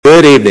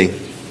Good evening.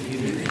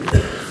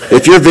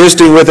 If you're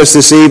visiting with us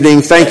this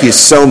evening, thank you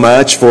so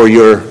much for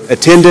your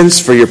attendance,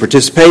 for your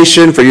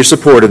participation, for your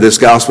support of this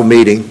gospel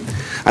meeting.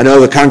 I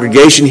know the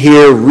congregation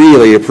here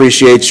really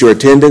appreciates your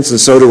attendance, and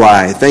so do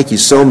I. Thank you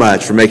so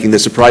much for making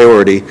this a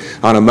priority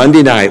on a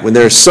Monday night when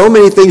there are so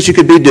many things you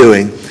could be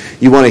doing.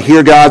 You want to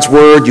hear God's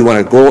word, you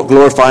want to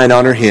glorify and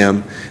honor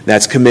Him.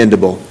 That's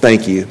commendable.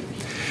 Thank you.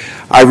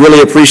 I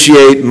really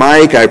appreciate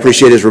Mike. I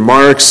appreciate his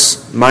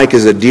remarks. Mike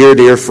is a dear,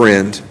 dear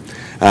friend.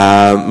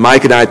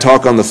 Mike and I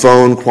talk on the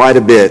phone quite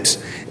a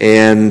bit,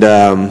 and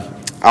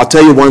I'll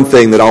tell you one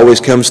thing that always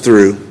comes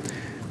through.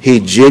 He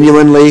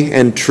genuinely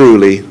and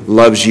truly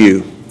loves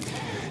you.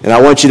 And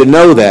I want you to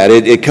know that.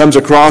 It comes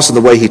across in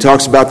the way he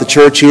talks about the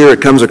church here.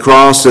 It comes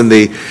across in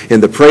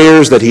the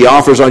prayers that he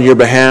offers on your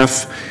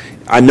behalf.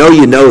 I know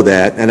you know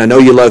that, and I know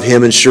you love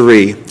him and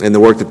Cherie and the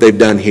work that they've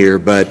done here,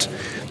 but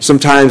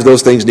sometimes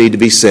those things need to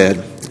be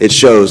said. It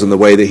shows in the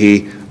way that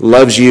he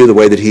loves you, the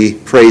way that he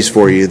prays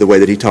for you, the way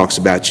that he talks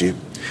about you.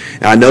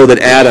 And I know that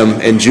Adam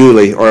and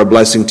Julie are a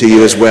blessing to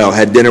you as well.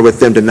 Had dinner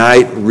with them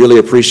tonight. Really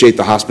appreciate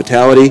the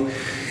hospitality.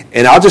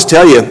 And I'll just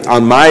tell you,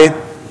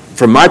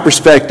 from my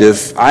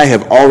perspective, I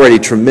have already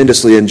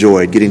tremendously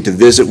enjoyed getting to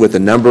visit with a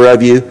number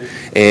of you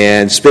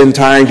and spend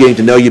time getting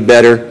to know you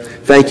better.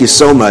 Thank you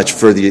so much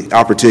for the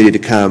opportunity to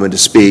come and to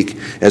speak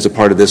as a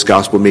part of this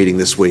gospel meeting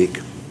this week.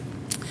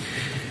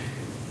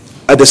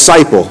 A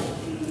disciple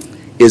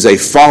is a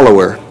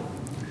follower.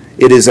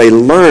 It is a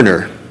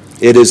learner.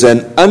 It is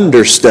an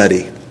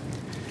understudy.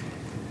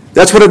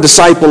 That's what a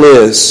disciple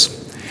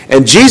is.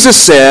 And Jesus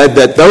said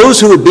that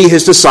those who would be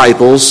his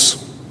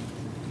disciples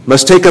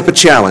must take up a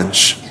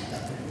challenge.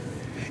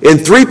 In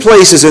 3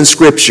 places in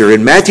Scripture,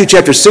 in Matthew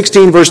chapter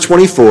 16, verse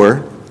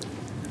 24,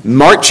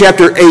 Mark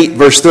chapter 8,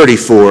 verse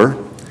 34,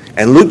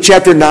 and Luke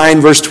chapter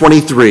 9, verse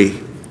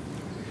 23,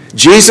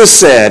 Jesus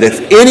said,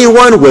 if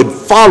anyone would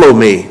follow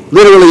me,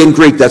 literally in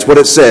Greek, that's what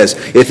it says.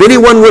 If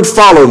anyone would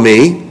follow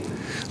me,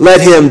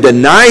 let him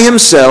deny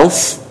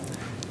himself,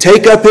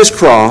 take up his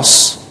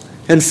cross,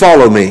 and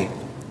follow me.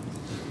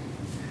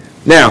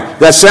 Now,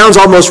 that sounds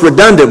almost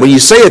redundant when you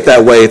say it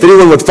that way. If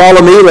anyone would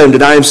follow me, let him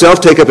deny himself,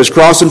 take up his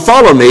cross, and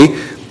follow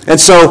me. And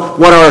so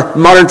what our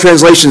modern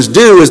translations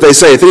do is they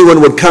say, if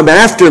anyone would come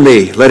after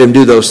me, let him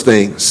do those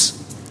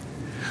things.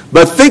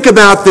 But think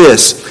about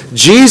this.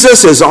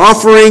 Jesus is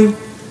offering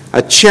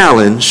a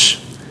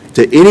challenge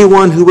to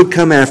anyone who would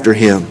come after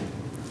him.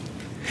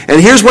 And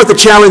here's what the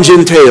challenge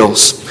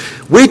entails.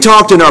 We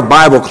talked in our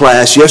Bible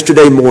class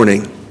yesterday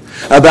morning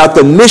about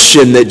the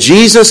mission that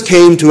Jesus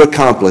came to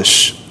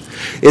accomplish.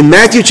 In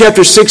Matthew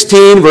chapter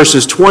 16,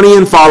 verses 20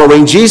 and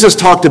following, Jesus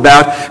talked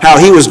about how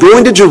he was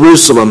going to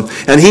Jerusalem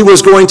and he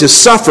was going to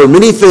suffer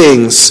many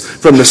things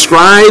from the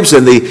scribes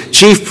and the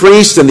chief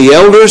priests and the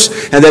elders,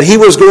 and that he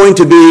was going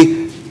to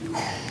be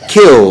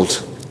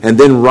killed and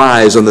then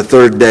rise on the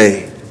 3rd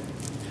day.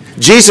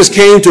 Jesus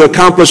came to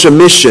accomplish a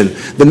mission.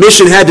 The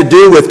mission had to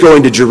do with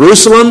going to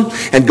Jerusalem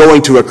and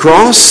going to a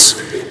cross,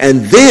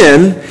 and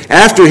then,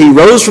 after he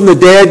rose from the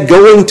dead,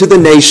 going to the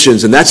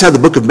nations. And that's how the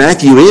book of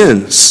Matthew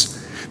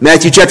ends.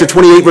 Matthew chapter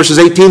 28, verses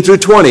 18 through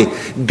 20.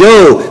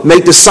 Go,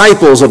 make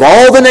disciples of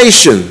all the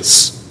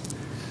nations.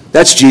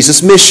 That's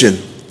Jesus' mission.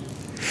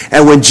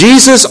 And when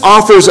Jesus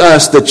offers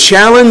us the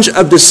challenge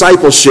of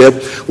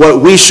discipleship,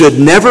 what we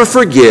should never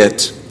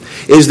forget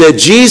is that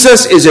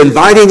Jesus is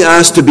inviting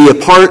us to be a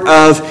part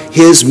of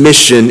his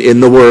mission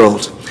in the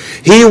world.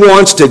 He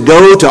wants to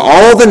go to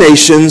all the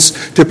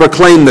nations to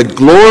proclaim the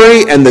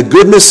glory and the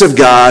goodness of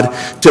God,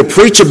 to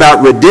preach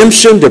about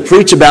redemption, to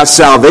preach about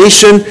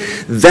salvation.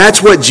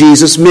 That's what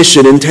Jesus'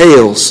 mission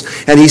entails.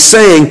 And he's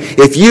saying,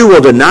 if you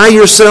will deny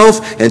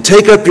yourself and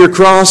take up your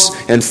cross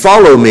and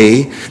follow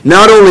me,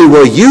 not only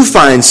will you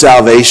find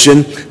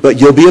salvation,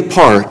 but you'll be a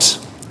part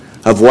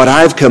of what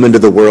I've come into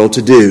the world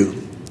to do.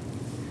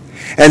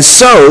 And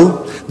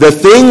so, the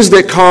things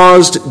that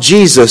caused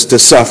Jesus to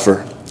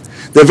suffer,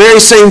 the very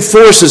same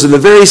forces and the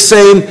very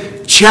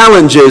same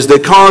challenges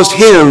that caused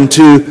him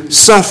to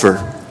suffer,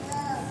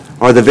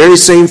 are the very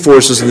same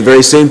forces and the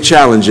very same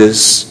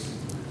challenges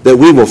that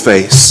we will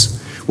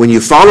face. When you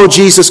follow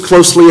Jesus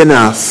closely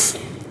enough,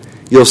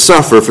 you'll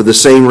suffer for the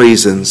same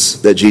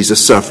reasons that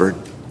Jesus suffered.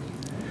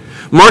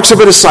 Marks of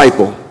a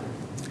disciple.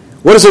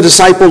 What does a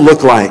disciple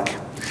look like?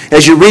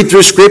 As you read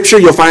through Scripture,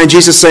 you'll find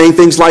Jesus saying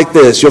things like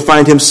this. You'll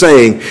find him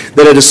saying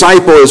that a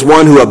disciple is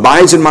one who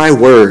abides in my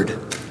word.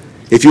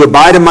 If you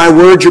abide in my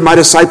word, you're my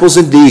disciples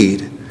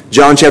indeed.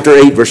 John chapter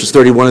 8, verses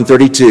 31 and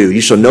 32. You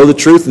shall know the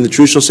truth, and the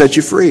truth shall set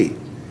you free.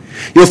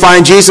 You'll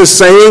find Jesus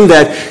saying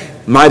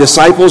that my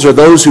disciples are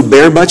those who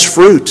bear much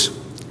fruit.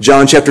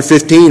 John chapter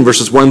 15,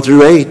 verses 1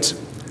 through 8.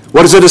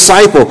 What is a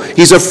disciple?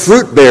 He's a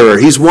fruit bearer.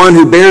 He's one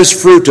who bears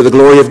fruit to the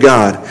glory of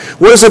God.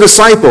 What is a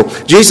disciple?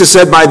 Jesus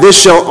said, by this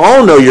shall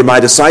all know you're my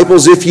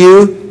disciples if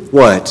you,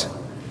 what?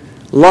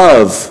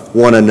 Love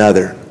one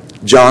another.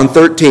 John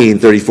 13,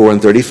 34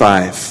 and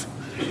 35.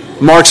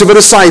 Marks of a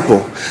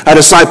disciple. A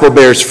disciple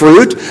bears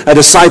fruit. A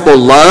disciple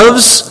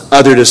loves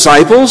other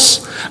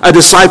disciples. A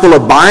disciple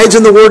abides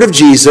in the word of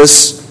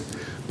Jesus.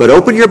 But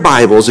open your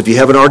Bibles, if you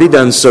haven't already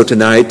done so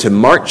tonight, to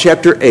Mark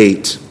chapter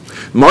 8.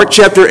 Mark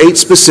chapter 8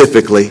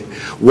 specifically.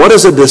 What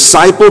does a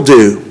disciple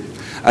do?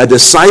 A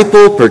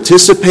disciple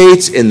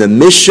participates in the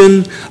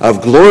mission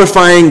of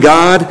glorifying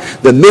God,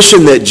 the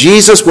mission that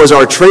Jesus was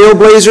our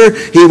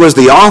trailblazer. He was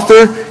the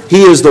author.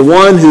 He is the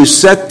one who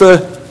set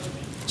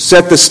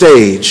the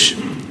stage.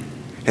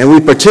 And we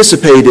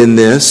participate in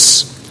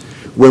this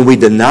when we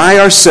deny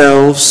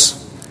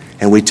ourselves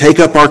and we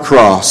take up our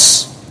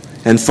cross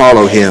and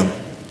follow him.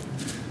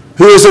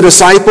 Who is a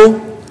disciple?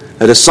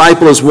 A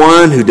disciple is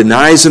one who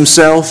denies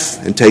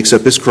himself and takes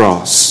up his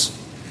cross.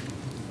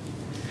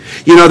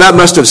 You know, that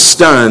must have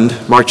stunned,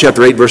 Mark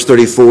chapter 8, verse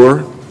 34,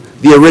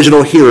 the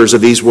original hearers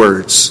of these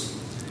words.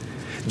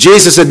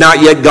 Jesus had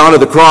not yet gone to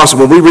the cross, and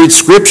when we read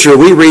Scripture,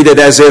 we read it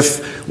as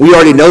if we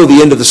already know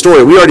the end of the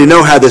story. We already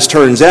know how this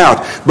turns out.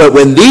 But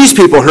when these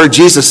people heard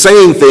Jesus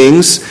saying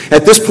things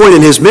at this point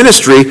in his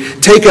ministry,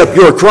 take up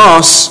your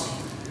cross,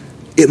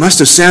 it must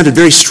have sounded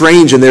very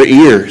strange in their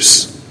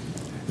ears.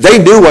 They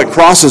knew what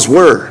crosses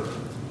were.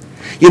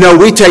 You know,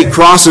 we take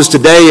crosses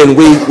today and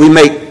we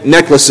make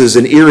necklaces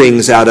and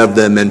earrings out of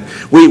them, and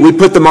we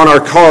put them on our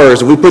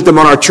cars, and we put them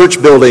on our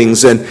church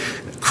buildings, and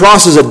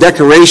crosses of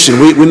decoration.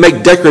 We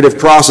make decorative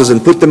crosses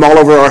and put them all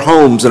over our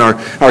homes and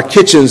our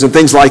kitchens and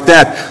things like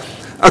that.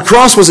 A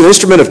cross was an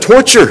instrument of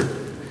torture.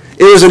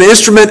 It was an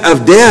instrument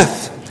of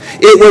death.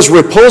 It was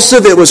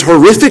repulsive. It was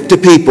horrific to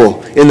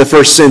people in the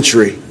first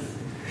century.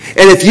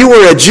 And if you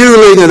were a Jew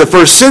living in the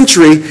first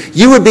century,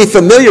 you would be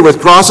familiar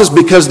with crosses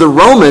because the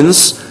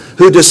Romans,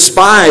 who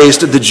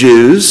despised the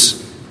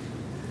Jews,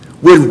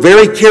 would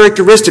very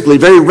characteristically,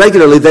 very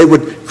regularly, they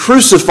would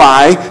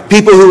crucify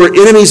people who were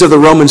enemies of the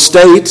Roman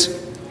state,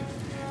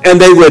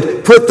 and they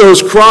would put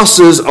those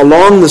crosses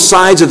along the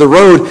sides of the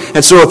road.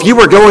 And so if you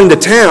were going to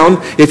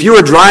town, if you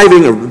were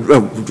driving or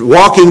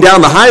walking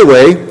down the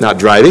highway, not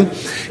driving,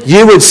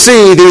 you would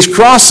see these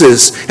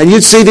crosses, and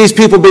you'd see these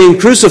people being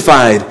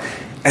crucified,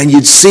 and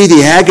you'd see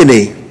the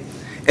agony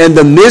and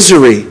the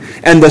misery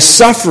and the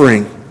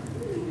suffering.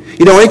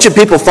 You know, ancient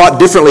people thought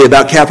differently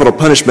about capital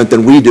punishment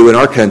than we do in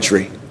our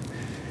country.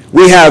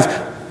 We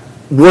have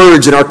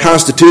words in our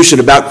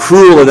Constitution about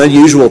cruel and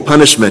unusual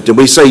punishment, and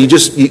we say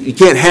you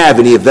can't have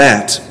any of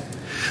that.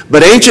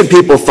 But ancient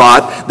people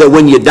thought that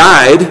when you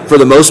died, for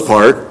the most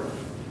part,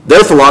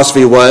 their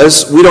philosophy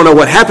was, we don't know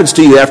what happens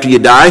to you after you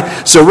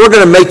die, so we're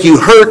going to make you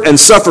hurt and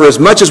suffer as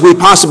much as we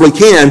possibly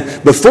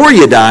can before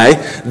you die.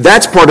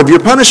 That's part of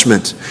your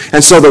punishment.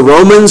 And so the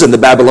Romans and the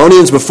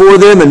Babylonians before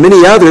them and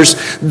many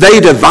others, they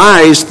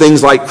devised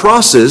things like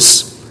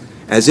crosses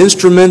as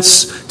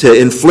instruments to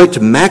inflict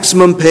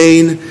maximum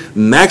pain,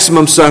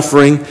 maximum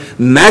suffering,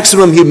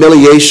 maximum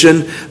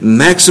humiliation,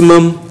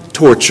 maximum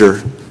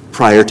torture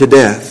prior to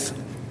death.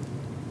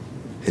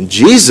 And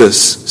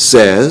Jesus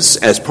says,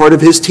 as part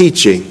of his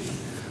teaching,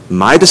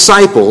 my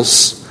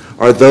disciples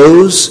are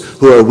those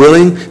who are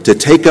willing to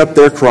take up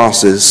their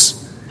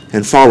crosses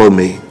and follow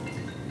me.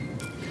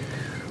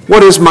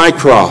 What is my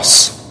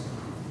cross?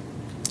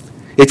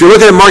 If you're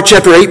looking at Mark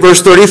chapter 8,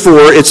 verse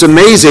 34, it's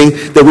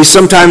amazing that we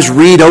sometimes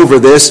read over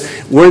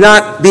this. We're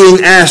not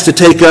being asked to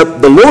take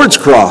up the Lord's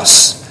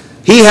cross.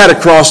 He had a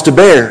cross to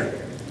bear.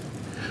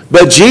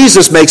 But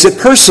Jesus makes it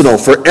personal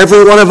for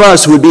every one of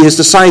us who would be his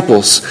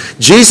disciples.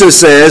 Jesus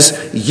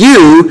says,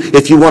 you,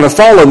 if you want to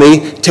follow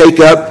me, take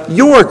up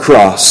your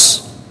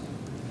cross.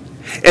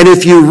 And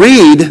if you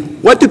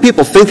read, what do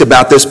people think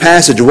about this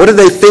passage? What do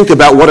they think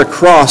about what a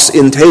cross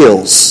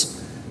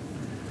entails?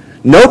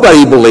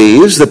 Nobody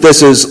believes that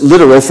this is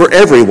literal for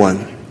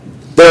everyone.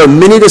 There are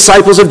many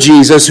disciples of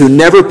Jesus who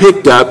never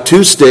picked up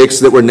two sticks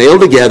that were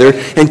nailed together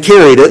and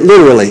carried it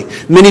literally.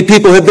 Many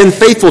people have been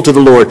faithful to the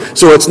Lord,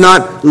 so it's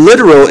not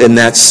literal in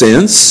that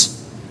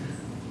sense,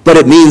 but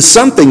it means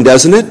something,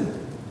 doesn't it?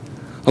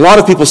 A lot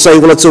of people say,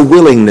 well, it's a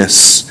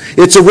willingness.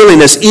 It's a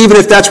willingness, even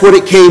if that's what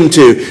it came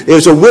to.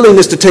 There's a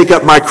willingness to take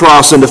up my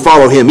cross and to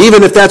follow him,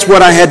 even if that's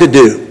what I had to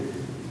do.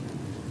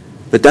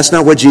 But that's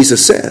not what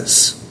Jesus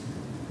says.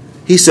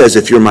 He says,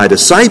 if you're my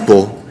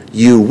disciple,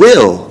 you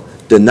will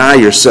deny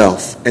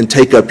yourself and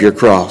take up your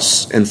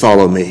cross and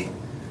follow me.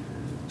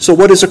 So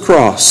what is a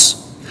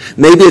cross?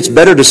 Maybe it's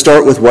better to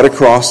start with what a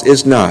cross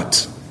is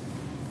not.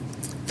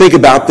 Think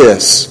about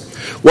this.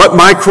 What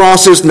my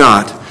cross is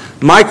not.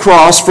 My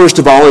cross, first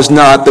of all, is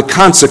not the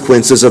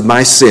consequences of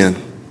my sin.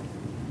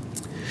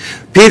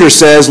 Peter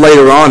says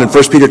later on in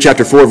 1 Peter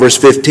chapter 4, verse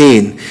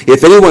 15,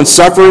 if anyone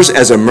suffers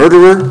as a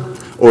murderer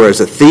or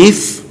as a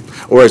thief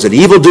or as an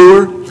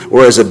evildoer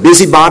or as a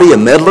busybody, a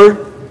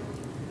meddler,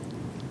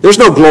 there's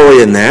no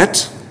glory in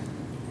that.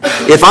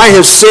 If I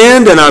have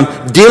sinned and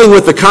I'm dealing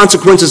with the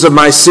consequences of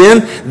my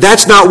sin,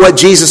 that's not what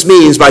Jesus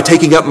means by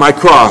taking up my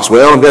cross.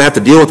 Well, I'm going to have to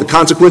deal with the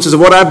consequences of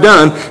what I've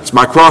done. It's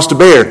my cross to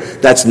bear.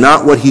 That's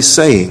not what he's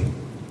saying.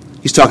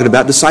 He's talking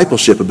about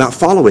discipleship, about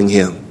following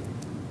him.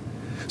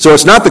 So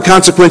it's not the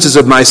consequences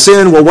of my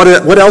sin. Well,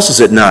 what else is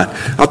it not?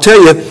 I'll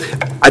tell you,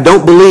 I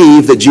don't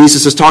believe that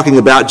Jesus is talking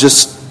about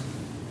just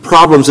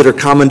problems that are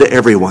common to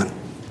everyone.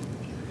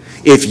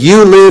 If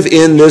you live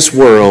in this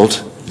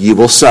world, you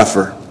will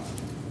suffer.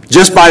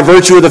 just by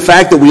virtue of the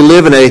fact that we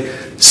live in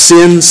a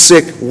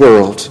sin-sick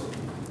world.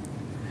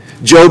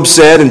 Job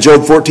said in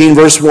Job 14,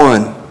 verse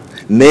 1,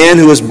 "Man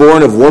who is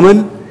born of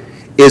woman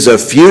is a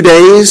few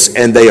days,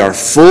 and they are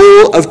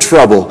full of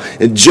trouble."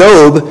 And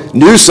Job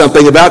knew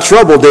something about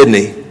trouble, didn't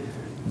he?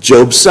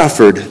 Job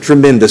suffered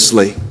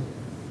tremendously.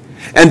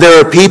 And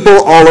there are people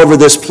all over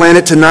this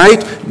planet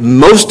tonight,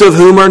 most of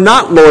whom are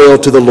not loyal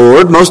to the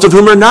Lord, most of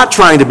whom are not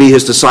trying to be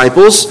his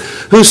disciples,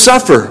 who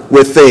suffer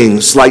with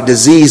things like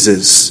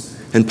diseases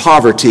and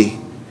poverty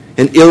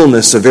and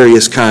illness of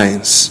various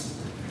kinds.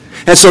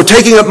 And so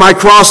taking up my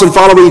cross and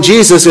following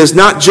Jesus is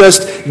not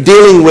just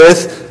dealing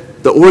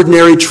with the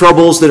ordinary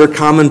troubles that are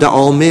common to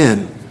all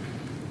men.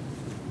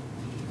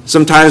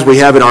 Sometimes we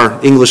have in our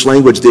English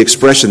language the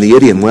expression, the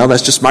idiom, well,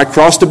 that's just my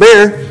cross to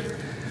bear.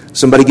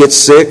 Somebody gets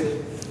sick.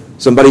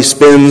 Somebody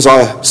spends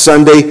a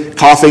Sunday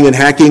coughing and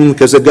hacking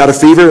because they've got a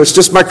fever. It's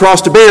just my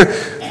cross to bear.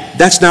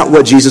 That's not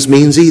what Jesus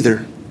means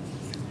either.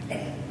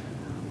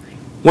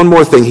 One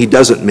more thing he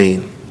doesn't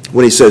mean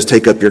when he says,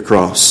 take up your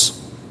cross.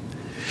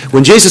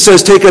 When Jesus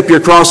says, take up your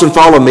cross and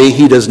follow me,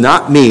 he does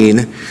not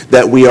mean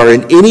that we are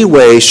in any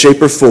way,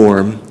 shape, or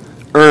form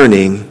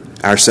earning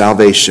our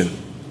salvation.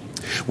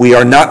 We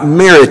are not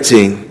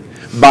meriting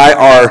by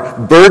our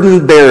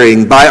burden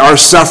bearing, by our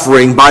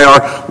suffering, by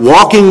our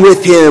walking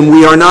with him.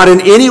 We are not in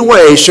any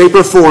way, shape,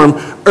 or form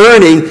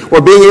earning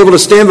or being able to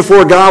stand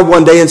before God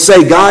one day and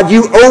say, God,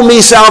 you owe me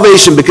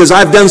salvation because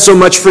I've done so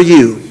much for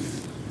you.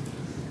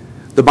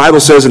 The Bible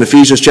says in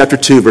Ephesians chapter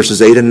 2,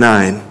 verses 8 and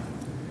 9,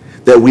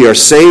 that we are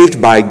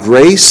saved by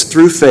grace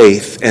through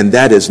faith, and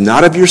that is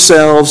not of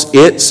yourselves.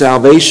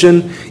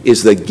 Salvation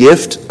is the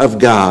gift of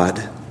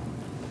God.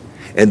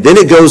 And then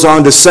it goes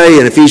on to say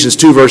in Ephesians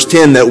 2, verse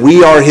 10, that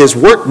we are his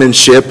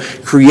workmanship,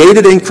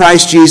 created in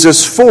Christ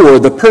Jesus for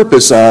the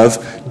purpose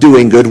of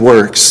doing good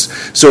works.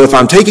 So if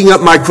I'm taking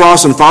up my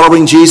cross and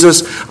following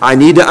Jesus, I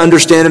need to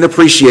understand and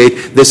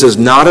appreciate this is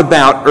not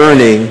about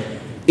earning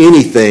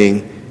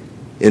anything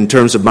in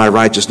terms of my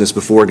righteousness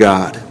before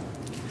God.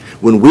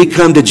 When we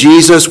come to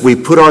Jesus, we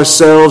put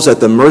ourselves at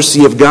the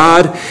mercy of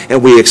God,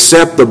 and we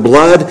accept the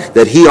blood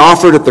that he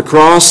offered at the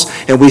cross,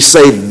 and we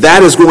say,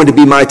 that is going to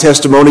be my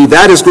testimony,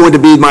 that is going to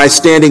be my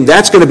standing,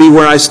 that's going to be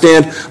where I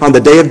stand on the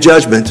day of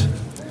judgment,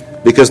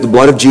 because the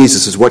blood of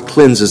Jesus is what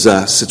cleanses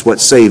us, it's what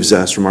saves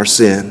us from our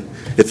sin.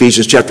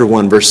 Ephesians chapter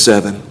 1, verse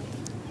 7.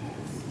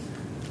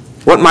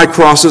 What my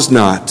cross is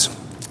not,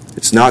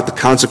 it's not the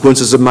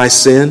consequences of my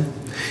sin.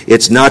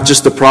 It's not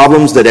just the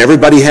problems that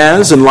everybody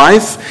has in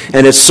life,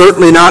 and it's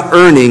certainly not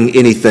earning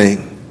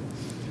anything.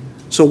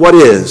 So what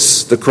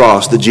is the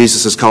cross that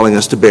Jesus is calling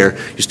us to bear?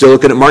 You're still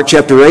looking at Mark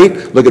chapter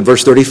 8? Look at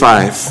verse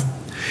 35.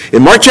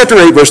 In Mark chapter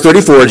 8, verse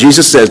 34,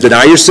 Jesus says,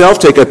 deny yourself,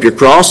 take up your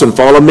cross, and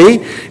follow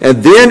me.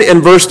 And then in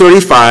verse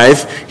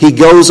 35, he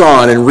goes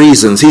on and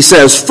reasons. He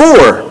says,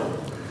 for,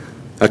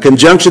 a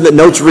conjunction that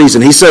notes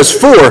reason. He says,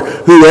 for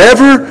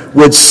whoever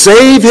would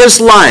save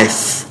his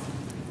life,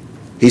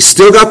 he's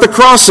still got the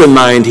cross in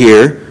mind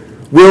here,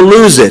 will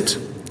lose it.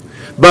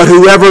 But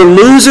whoever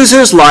loses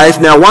his life,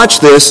 now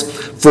watch this,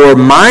 for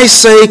my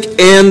sake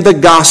and the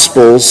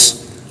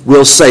gospel's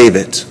will save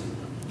it.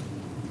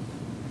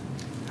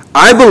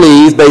 I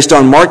believe, based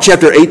on Mark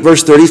chapter 8,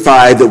 verse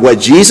 35, that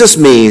what Jesus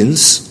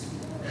means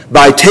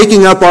by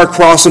taking up our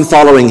cross and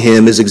following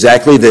him is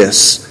exactly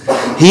this.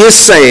 He is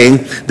saying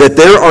that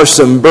there are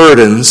some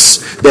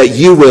burdens that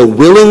you will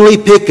willingly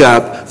pick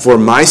up for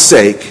my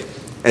sake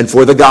and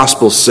for the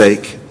gospel's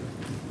sake.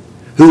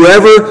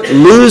 Whoever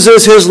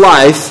loses his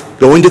life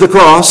going to the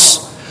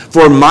cross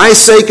for my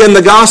sake and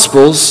the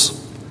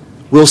gospel's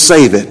will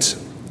save it.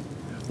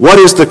 What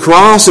is the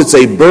cross? It's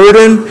a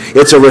burden.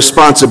 It's a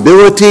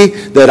responsibility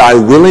that I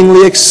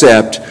willingly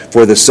accept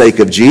for the sake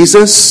of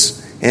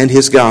Jesus and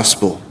his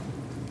gospel.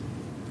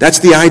 That's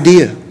the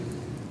idea.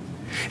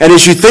 And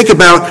as you think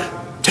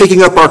about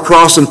taking up our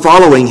cross and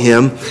following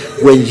him,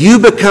 when you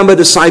become a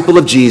disciple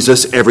of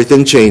Jesus,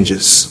 everything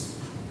changes.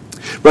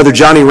 Brother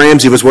Johnny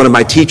Ramsey was one of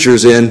my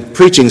teachers in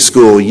preaching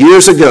school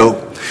years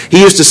ago.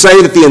 He used to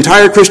say that the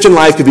entire Christian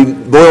life could be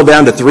boiled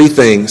down to three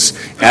things: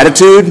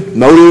 attitude,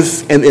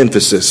 motive, and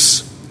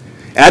emphasis.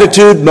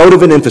 Attitude,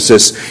 motive, and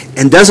emphasis.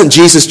 And doesn't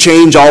Jesus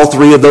change all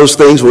three of those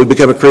things when we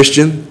become a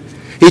Christian?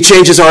 He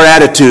changes our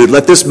attitude.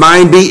 Let this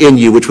mind be in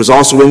you, which was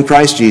also in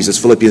Christ Jesus,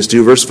 Philippians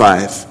 2, verse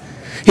 5.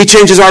 He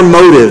changes our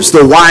motives,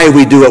 the why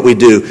we do what we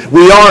do.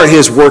 We are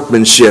his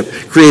workmanship,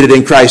 created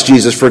in Christ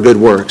Jesus for good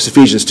works,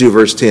 Ephesians 2,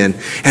 verse 10.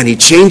 And he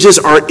changes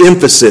our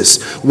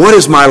emphasis. What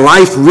is my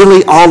life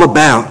really all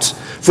about?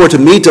 For to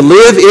me to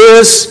live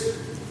is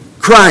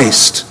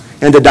Christ,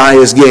 and to die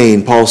is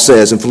gain, Paul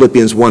says in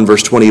Philippians 1,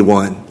 verse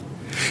 21.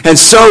 And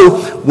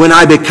so, when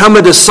I become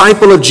a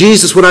disciple of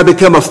Jesus, when I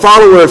become a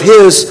follower of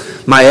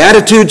his, my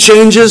attitude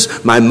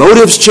changes, my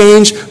motives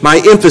change,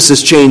 my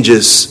emphasis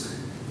changes.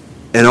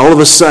 And all of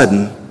a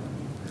sudden,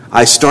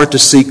 I start to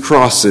see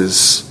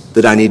crosses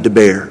that I need to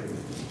bear.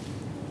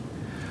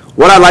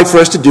 What I'd like for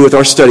us to do with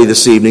our study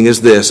this evening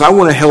is this. I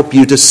want to help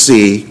you to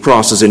see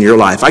crosses in your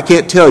life. I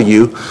can't tell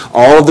you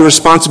all of the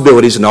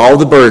responsibilities and all of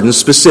the burdens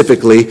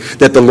specifically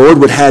that the Lord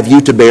would have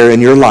you to bear in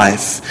your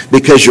life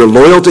because you're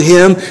loyal to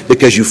Him,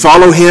 because you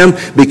follow Him,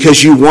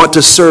 because you want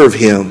to serve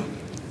Him.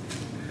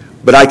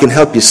 But I can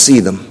help you see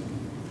them.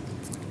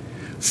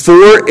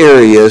 4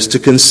 areas to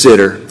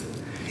consider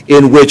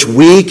in which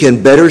we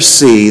can better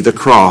see the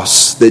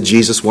cross that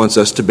Jesus wants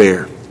us to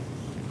bear.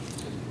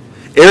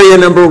 Area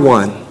number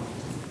 1.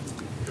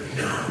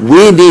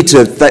 We need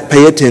to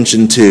pay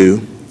attention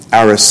to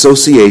our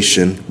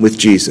association with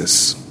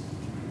Jesus.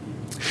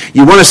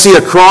 You want to see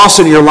a cross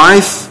in your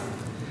life?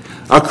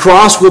 A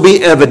cross will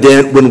be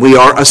evident when we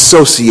are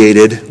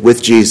associated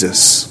with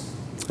Jesus.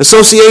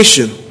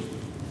 Association.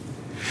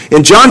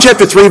 In John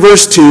chapter 3,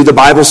 verse 2, the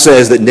Bible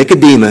says that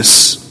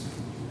Nicodemus,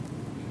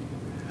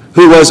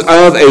 who was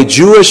of a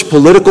Jewish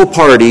political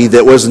party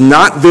that was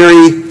not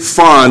very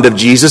fond of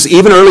Jesus,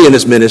 even early in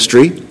his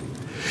ministry,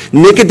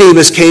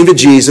 Nicodemus came to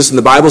Jesus, and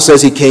the Bible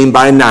says he came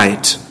by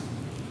night.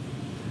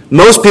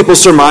 Most people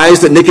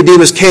surmise that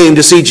Nicodemus came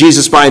to see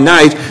Jesus by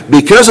night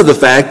because of the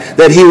fact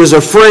that he was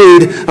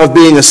afraid of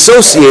being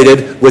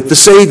associated with the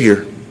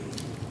Savior.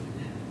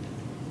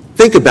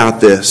 Think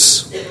about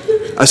this.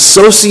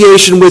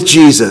 Association with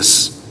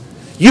Jesus.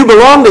 You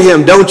belong to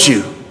Him, don't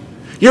you?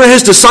 You're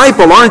His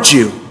disciple, aren't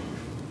you?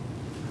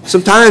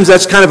 Sometimes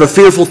that's kind of a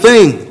fearful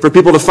thing for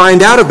people to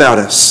find out about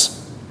us.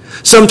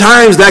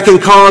 Sometimes that can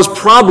cause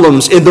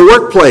problems in the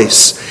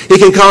workplace. It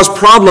can cause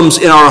problems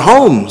in our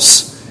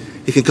homes.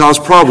 It can cause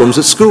problems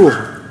at school.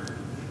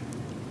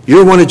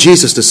 You're one of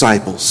Jesus'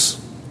 disciples.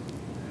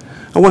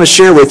 I want to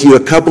share with you a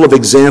couple of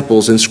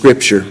examples in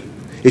Scripture.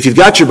 If you've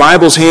got your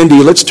Bibles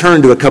handy, let's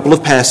turn to a couple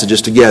of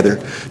passages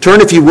together. Turn,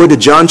 if you would, to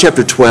John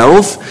chapter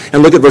 12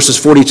 and look at verses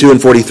 42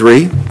 and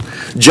 43.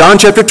 John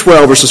chapter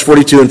 12, verses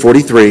 42 and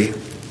 43.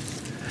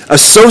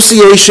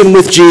 Association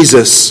with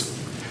Jesus.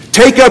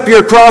 Take up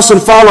your cross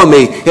and follow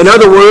me. In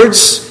other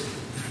words,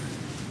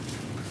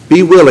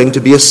 be willing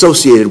to be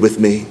associated with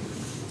me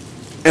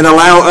and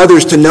allow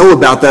others to know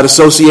about that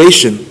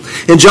association.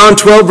 In John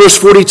 12, verse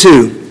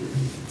 42,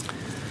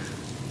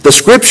 the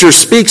Scripture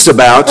speaks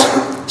about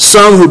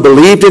some who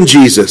believed in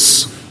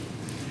Jesus.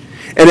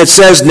 And it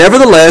says,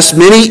 nevertheless,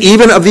 many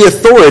even of the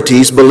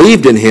authorities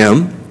believed in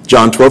him,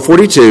 John 12,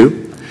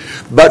 42,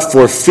 but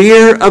for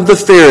fear of the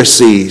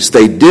Pharisees,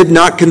 they did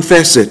not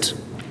confess it,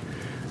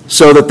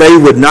 so that they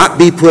would not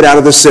be put out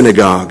of the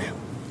synagogue.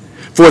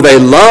 For they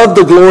loved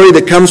the glory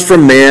that comes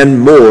from man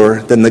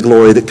more than the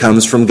glory that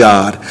comes from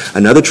God.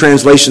 Another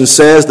translation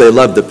says they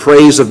loved the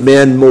praise of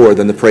men more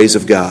than the praise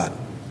of God.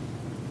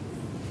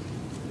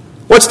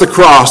 What's the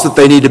cross that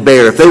they need to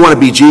bear if they want to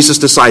be Jesus'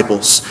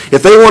 disciples?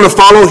 If they want to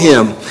follow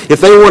Him,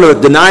 if they want to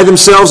deny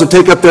themselves and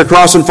take up their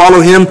cross and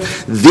follow Him,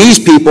 these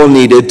people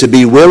needed to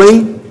be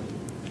willing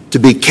to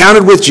be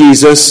counted with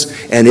Jesus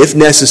and, if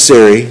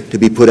necessary, to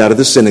be put out of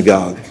the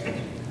synagogue.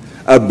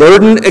 A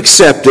burden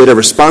accepted, a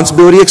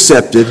responsibility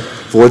accepted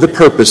for the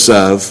purpose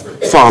of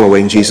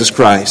following Jesus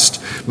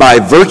Christ by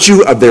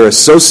virtue of their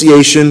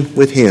association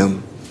with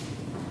Him.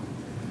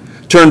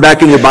 Turn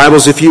back in your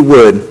Bibles, if you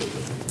would,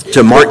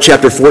 to Mark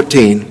chapter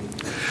 14.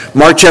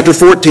 Mark chapter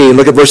 14,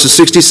 look at verses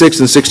 66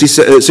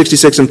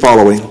 and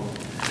following.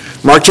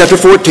 Mark chapter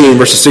 14,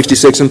 verses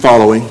 66 and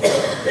following.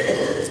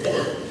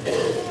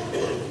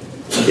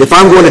 If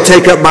I'm going to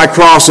take up my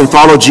cross and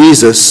follow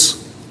Jesus,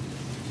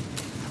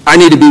 I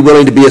need to be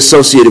willing to be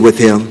associated with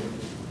Him.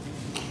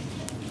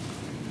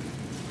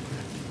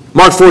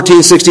 Mark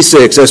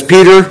 14:66, as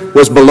Peter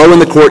was below in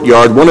the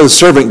courtyard, one of the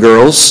servant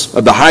girls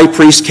of the high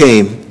priest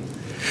came,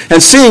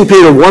 and seeing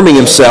Peter warming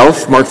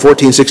himself, Mark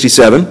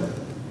 14:67,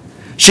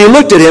 she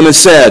looked at him and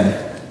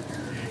said,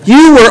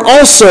 "You were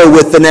also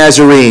with the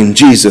Nazarene,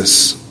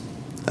 Jesus."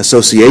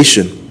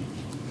 Association.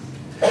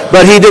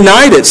 But he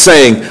denied it,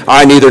 saying,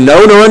 "I neither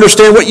know nor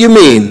understand what you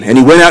mean." And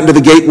he went out into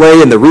the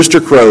gateway, and the rooster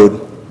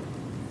crowed.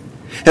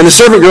 And the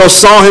servant girl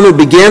saw him and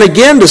began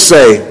again to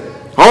say,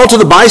 all to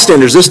the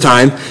bystanders this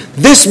time,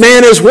 "This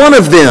man is one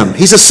of them.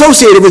 He's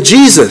associated with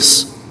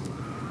Jesus."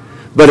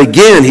 But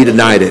again he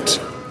denied it.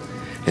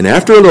 And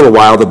after a little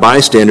while, the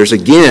bystanders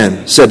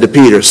again said to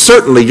Peter,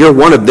 "Certainly you're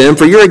one of them,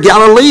 for you're a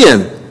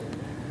Galilean."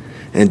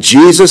 And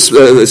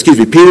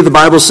Peter, the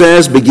Bible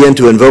says, began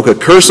to invoke a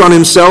curse on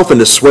himself and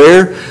to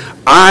swear,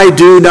 "I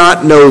do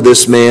not know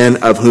this man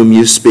of whom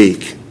you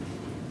speak."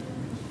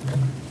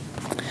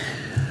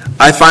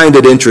 I find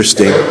it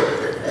interesting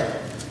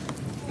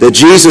that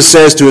Jesus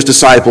says to his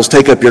disciples,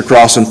 "Take up your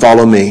cross and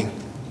follow me."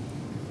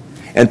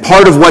 And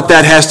part of what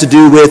that has to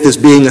do with is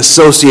being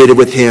associated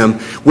with Him,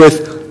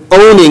 with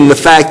owning the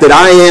fact that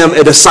I am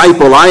a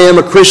disciple, I am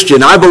a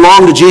Christian, I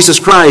belong to Jesus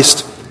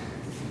Christ.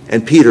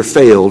 And Peter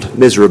failed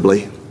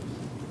miserably.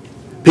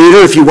 Peter,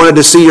 if you wanted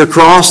to see your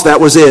cross,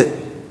 that was it.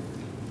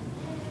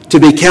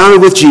 To be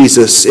counted with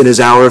Jesus in His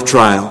hour of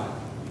trial.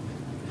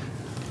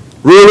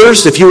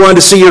 Rulers, if you wanted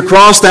to see your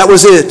cross, that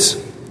was it.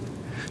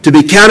 To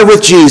be counted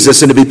with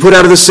Jesus and to be put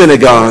out of the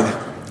synagogue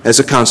as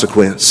a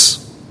consequence.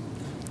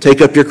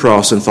 Take up your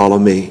cross and follow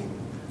me.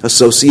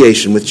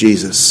 association with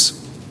Jesus.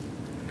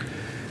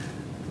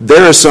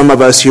 There are some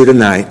of us here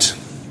tonight.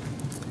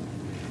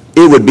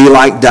 It would be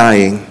like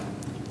dying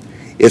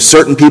if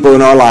certain people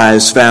in our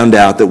lives found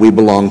out that we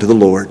belong to the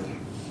Lord.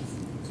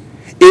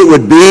 It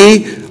would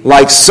be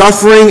like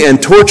suffering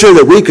and torture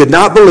that we could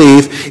not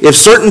believe if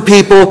certain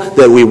people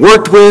that we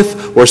worked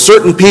with or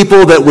certain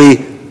people that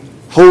we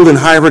hold in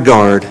high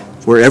regard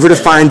were ever to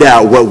find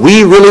out what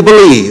we really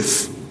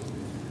believe.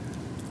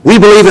 We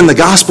believe in the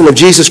gospel of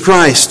Jesus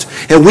Christ,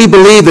 and we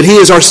believe that he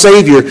is our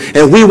Savior,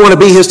 and we want to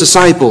be his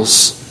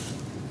disciples.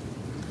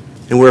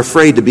 And we're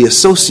afraid to be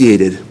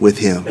associated with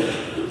him.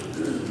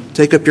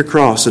 Take up your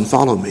cross and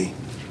follow me.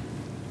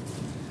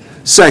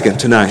 Second,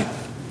 tonight,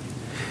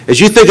 as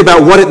you think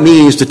about what it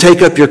means to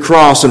take up your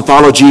cross and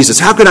follow Jesus,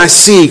 how can I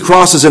see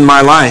crosses in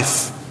my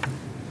life?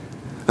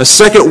 A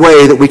second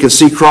way that we can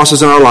see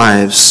crosses in our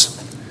lives,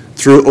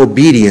 through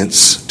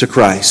obedience to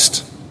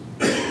Christ.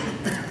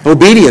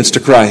 Obedience to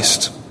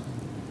Christ.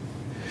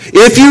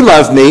 If you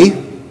love me,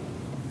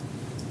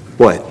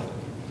 what?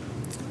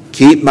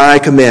 Keep my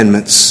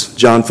commandments.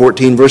 John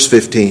 14, verse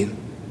 15.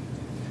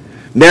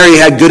 Mary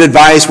had good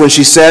advice when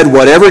she said,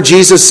 whatever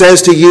Jesus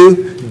says to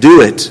you,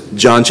 do it.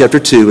 John chapter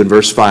 2 and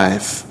verse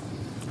 5.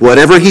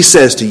 Whatever he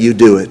says to you,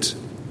 do it.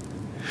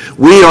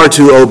 We are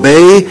to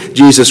obey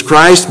Jesus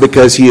Christ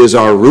because he is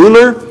our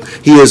ruler.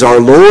 He is our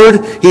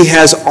Lord. He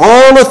has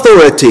all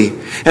authority.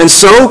 And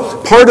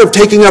so, part of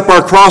taking up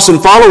our cross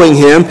and following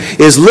him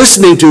is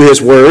listening to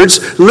his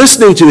words,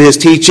 listening to his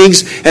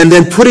teachings, and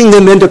then putting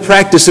them into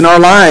practice in our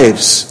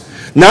lives.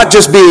 Not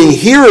just being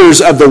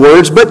hearers of the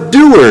words, but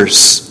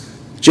doers.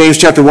 James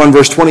chapter 1,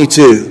 verse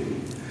 22.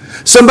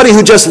 Somebody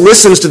who just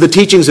listens to the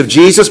teachings of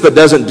Jesus but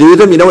doesn't do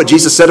them, you know what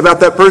Jesus said about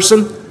that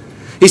person?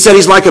 He said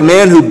he's like a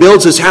man who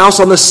builds his house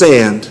on the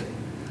sand.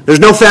 There's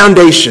no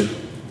foundation.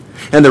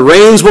 And the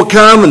rains will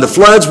come and the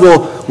floods will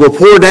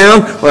pour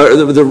down, or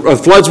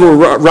the floods will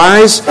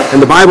rise. And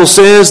the Bible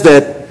says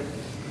that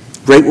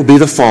great will be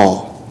the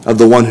fall of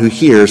the one who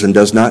hears and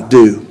does not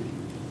do.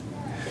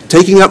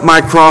 Taking up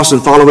my cross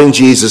and following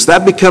Jesus,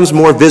 that becomes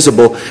more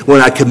visible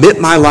when I commit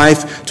my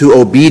life to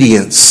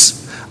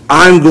obedience.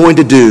 I'm going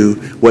to do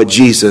what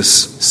Jesus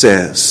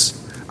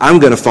says. I'm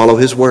going to follow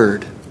his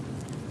word.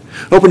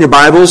 Open your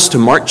Bibles to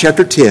Mark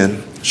chapter 10.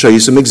 I'll show you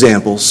some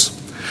examples.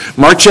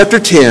 Mark chapter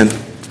 10.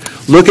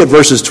 Look at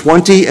verses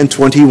 20 and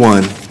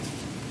 21.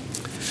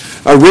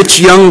 A rich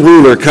young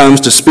ruler comes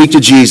to speak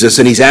to Jesus,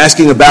 and he's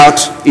asking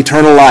about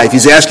eternal life.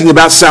 He's asking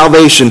about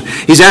salvation.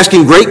 He's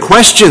asking great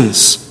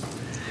questions.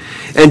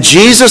 And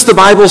Jesus, the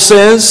Bible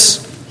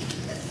says,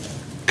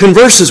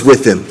 converses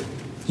with him.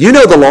 You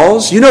know the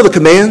laws. You know the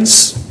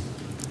commands.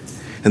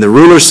 And the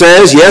ruler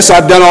says, yes,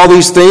 I've done all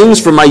these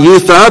things from my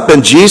youth up.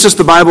 And Jesus,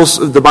 the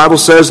Bible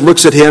says,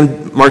 looks at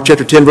him, Mark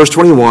chapter 10, verse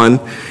 21,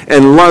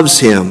 and loves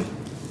him.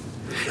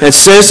 And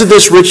says to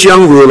this rich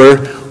young ruler,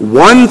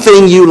 one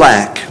thing you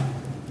lack.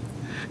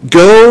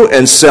 Go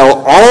and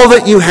sell all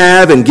that you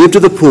have and give to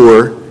the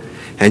poor,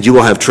 and you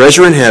will have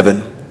treasure in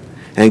heaven.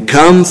 And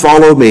come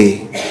follow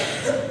me.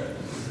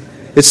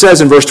 It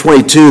says in verse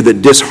 22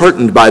 that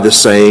disheartened by the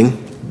saying,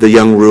 the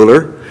young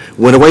ruler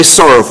went away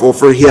sorrowful,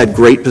 for he had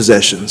great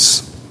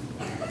possessions.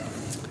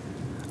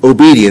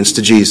 Obedience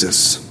to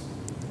Jesus.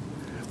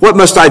 What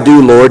must I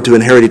do, Lord, to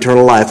inherit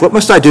eternal life? What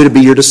must I do to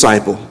be your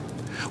disciple?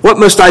 What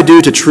must I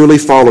do to truly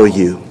follow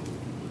you?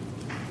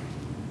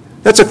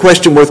 That's a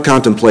question worth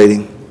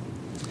contemplating.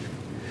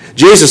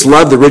 Jesus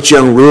loved the rich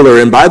young ruler,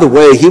 and by the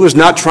way, he was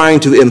not trying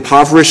to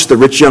impoverish the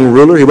rich young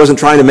ruler. He wasn't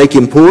trying to make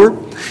him poor.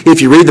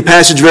 If you read the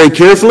passage very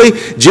carefully,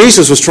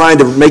 Jesus was trying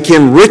to make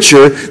him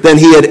richer than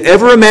he had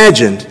ever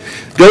imagined.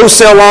 Go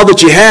sell all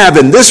that you have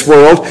in this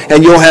world,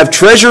 and you'll have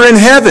treasure in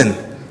heaven.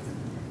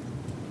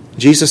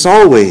 Jesus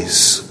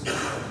always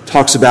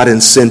talks about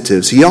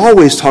incentives. He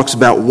always talks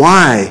about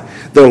why,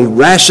 the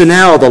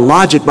rationale, the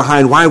logic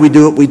behind why we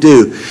do what we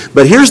do.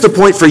 But here's the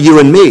point for you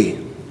and me.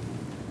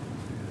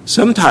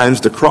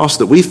 Sometimes the cross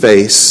that we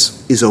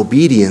face is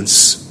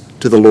obedience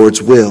to the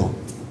Lord's will.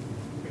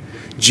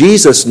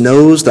 Jesus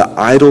knows the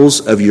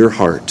idols of your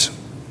heart.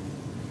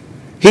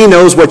 He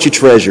knows what you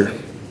treasure.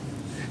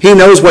 He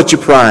knows what you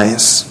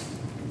prize.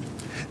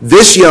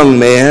 This young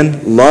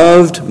man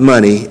loved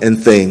money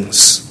and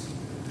things.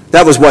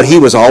 That was what he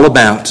was all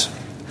about.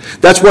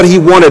 That's what he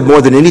wanted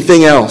more than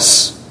anything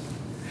else.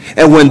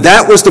 And when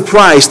that was the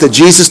price that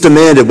Jesus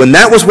demanded, when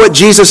that was what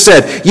Jesus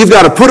said, you've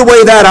got to put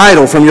away that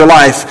idol from your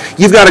life.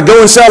 You've got to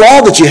go and sell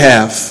all that you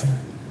have.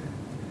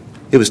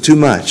 It was too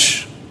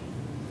much.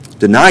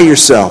 Deny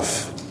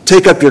yourself.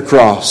 Take up your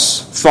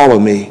cross. Follow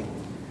me.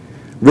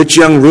 Rich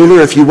young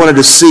ruler, if you wanted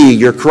to see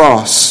your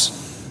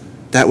cross,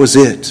 that was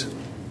it.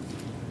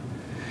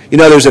 You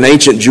know, there's an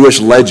ancient Jewish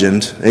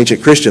legend,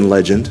 ancient Christian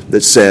legend,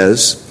 that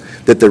says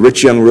that the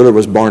rich young ruler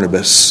was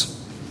Barnabas.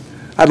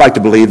 I'd like to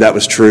believe that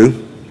was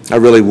true. I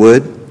really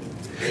would.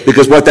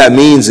 Because what that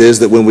means is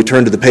that when we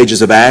turn to the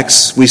pages of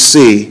Acts, we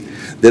see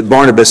that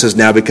Barnabas has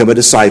now become a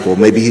disciple.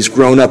 Maybe he's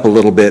grown up a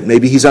little bit.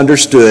 Maybe he's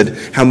understood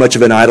how much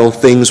of an idol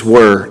things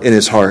were in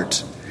his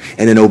heart.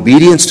 And in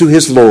obedience to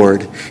his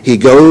Lord, he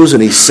goes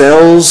and he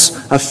sells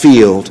a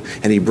field,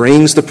 and he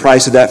brings the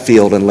price of that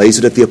field and lays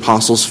it at the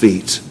apostles'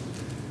 feet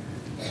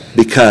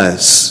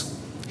because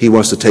he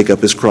wants to take up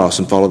his cross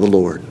and follow the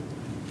Lord.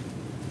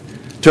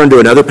 Turn to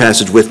another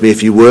passage with me,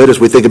 if you would, as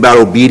we think about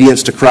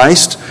obedience to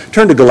Christ.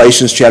 Turn to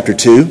Galatians chapter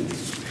 2,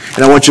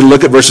 and I want you to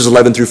look at verses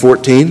 11 through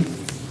 14.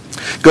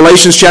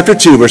 Galatians chapter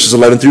 2, verses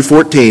 11 through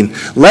 14.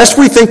 Lest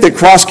we think that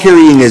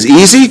cross-carrying is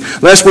easy,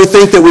 lest we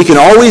think that we can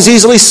always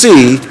easily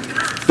see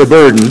the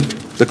burden,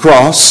 the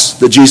cross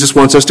that Jesus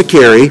wants us to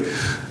carry,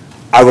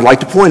 I would like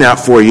to point out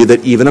for you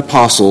that even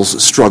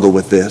apostles struggle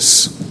with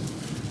this.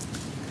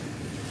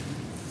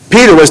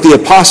 Peter was the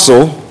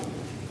apostle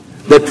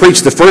that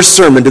preached the first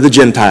sermon to the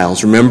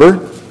Gentiles,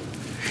 remember?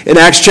 In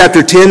Acts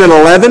chapter 10 and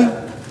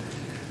 11,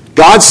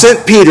 God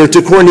sent Peter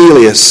to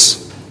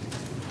Cornelius.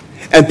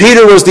 And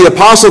Peter was the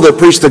apostle that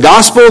preached the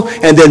gospel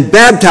and then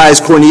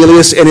baptized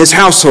Cornelius and his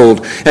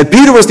household. And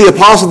Peter was the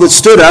apostle that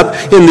stood up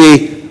in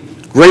the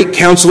great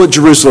council at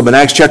Jerusalem in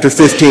Acts chapter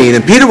 15.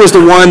 And Peter was the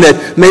one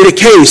that made a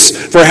case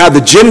for how the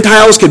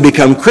Gentiles could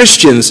become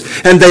Christians.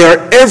 And they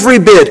are every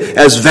bit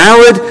as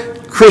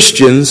valid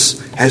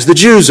Christians as the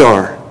Jews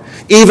are.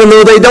 Even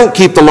though they don't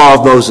keep the law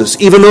of Moses,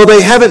 even though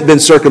they haven't been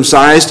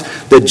circumcised,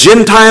 the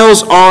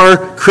Gentiles are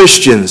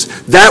Christians.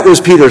 That was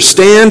Peter's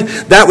stand.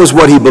 That was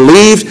what he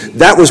believed.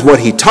 That was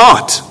what he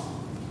taught.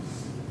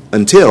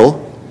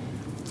 Until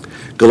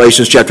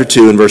Galatians chapter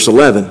 2 and verse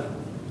 11.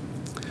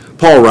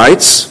 Paul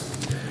writes,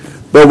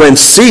 "But when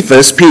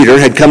Cephas, Peter,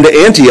 had come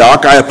to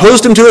Antioch, I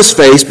opposed him to his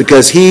face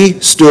because he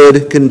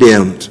stood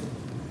condemned."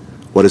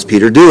 What is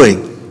Peter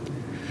doing?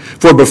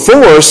 "For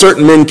before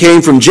certain men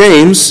came from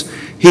James,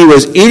 he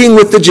was eating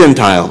with the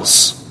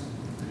Gentiles."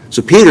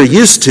 So Peter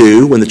used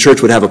to, when the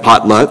church would have a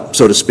potluck,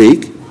 so to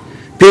speak,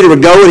 Peter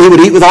would go and he would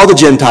eat with all the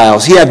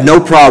Gentiles. He had no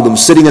problem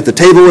sitting at the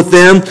table with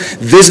them,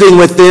 visiting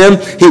with them.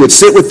 He would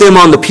sit with them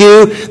on the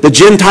pew. The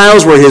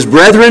Gentiles were his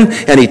brethren,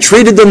 and he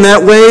treated them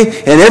that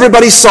way. And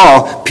everybody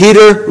saw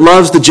Peter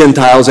loves the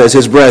Gentiles as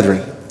his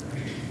brethren.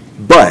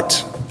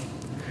 But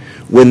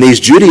when these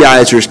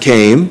Judaizers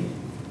came,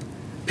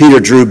 Peter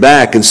drew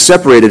back and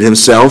separated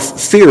himself,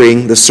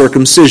 fearing the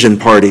circumcision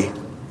party.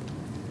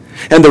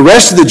 And the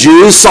rest of the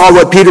Jews saw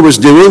what Peter was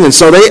doing, and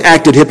so they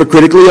acted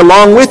hypocritically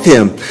along with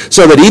him,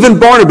 so that even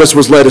Barnabas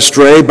was led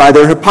astray by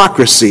their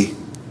hypocrisy.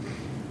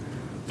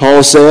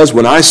 Paul says,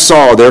 when I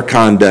saw their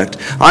conduct,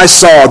 I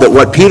saw that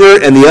what Peter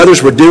and the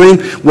others were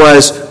doing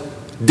was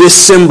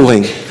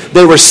dissembling.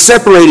 They were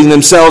separating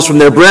themselves from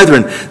their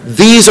brethren.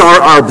 These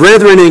are our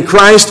brethren in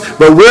Christ,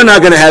 but we're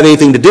not going to have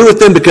anything to do with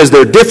them because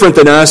they're different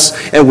than us,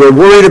 and we're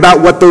worried about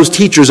what those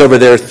teachers over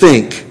there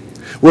think.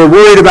 We're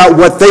worried about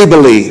what they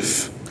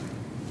believe.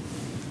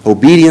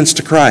 Obedience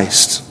to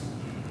Christ.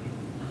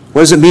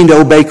 What does it mean to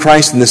obey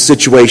Christ in this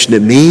situation?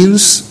 It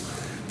means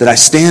that I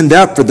stand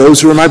up for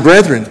those who are my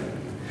brethren.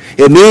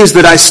 It means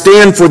that I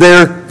stand for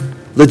their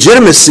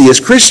legitimacy as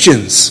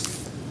Christians.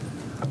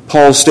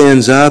 Paul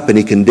stands up and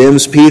he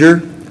condemns Peter,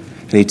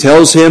 and he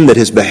tells him that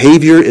his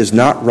behavior is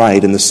not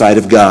right in the sight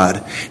of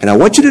God. And I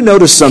want you to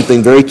notice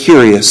something very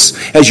curious.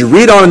 As you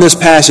read on in this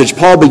passage,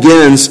 Paul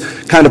begins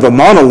kind of a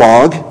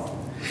monologue.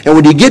 And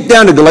when you get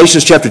down to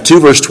Galatians chapter 2,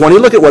 verse 20,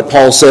 look at what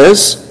Paul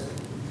says.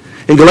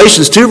 In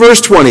Galatians 2,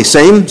 verse 20,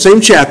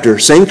 same chapter,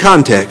 same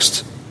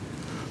context.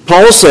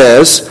 Paul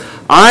says,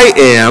 "I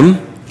am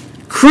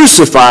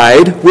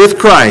crucified with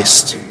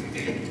Christ.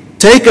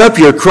 Take up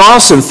your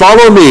cross and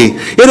follow me.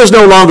 It is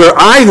no longer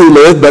I who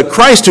live, but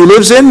Christ who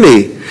lives in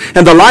me.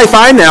 And the life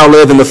I now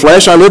live in the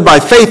flesh, I live by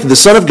faith in the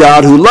Son of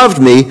God who loved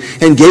me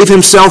and gave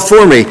himself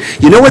for me."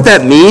 You know what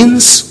that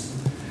means?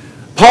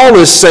 Paul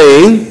is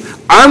saying,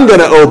 I'm going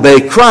to obey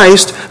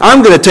Christ.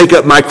 I'm going to take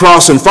up my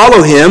cross and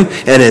follow him.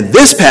 And in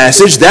this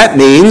passage, that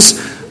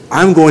means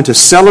I'm going to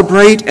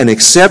celebrate and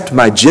accept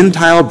my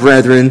Gentile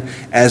brethren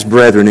as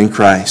brethren in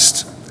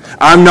Christ.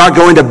 I'm not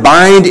going to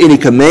bind any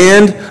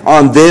command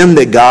on them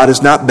that God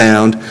has not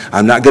bound.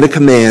 I'm not going to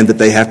command that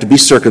they have to be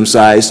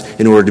circumcised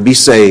in order to be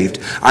saved.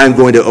 I'm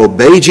going to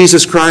obey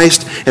Jesus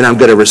Christ, and I'm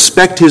going to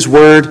respect his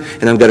word,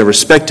 and I'm going to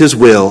respect his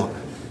will.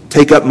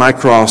 Take up my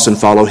cross and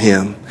follow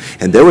him.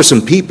 And there were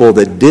some people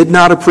that did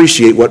not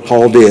appreciate what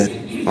Paul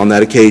did on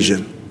that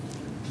occasion.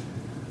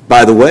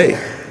 By the way,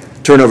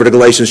 turn over to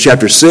Galatians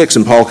chapter 6,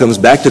 and Paul comes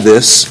back to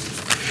this.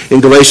 In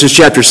Galatians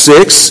chapter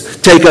 6,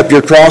 take up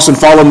your cross and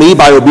follow me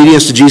by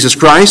obedience to Jesus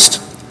Christ.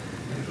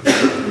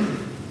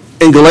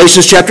 In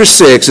Galatians chapter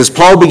 6, as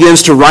Paul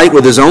begins to write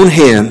with his own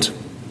hand,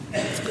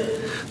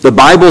 the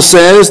Bible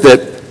says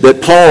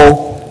that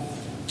Paul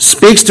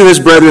speaks to his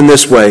brethren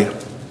this way.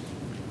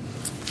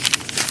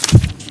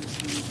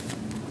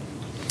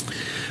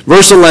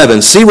 Verse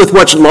 11,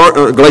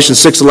 Galatians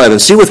 6:11,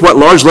 "See with what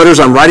large letters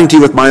I'm writing to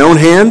you with my own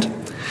hand?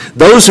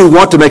 Those who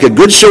want to make a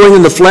good showing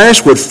in the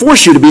flesh would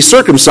force you to be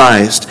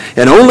circumcised,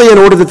 and only in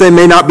order that they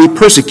may not be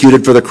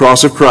persecuted for the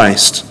cross of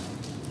Christ."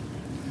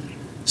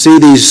 See,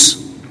 these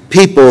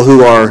people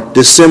who are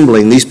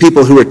dissembling, these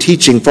people who are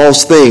teaching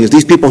false things,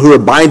 these people who are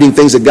binding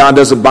things that God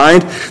doesn't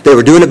bind. They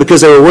were doing it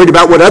because they were worried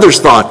about what others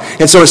thought.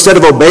 And so instead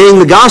of obeying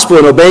the gospel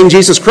and obeying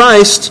Jesus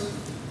Christ,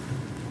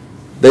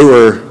 they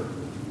were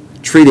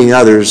treating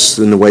others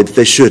in the way that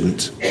they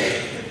shouldn't.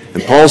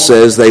 And Paul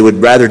says they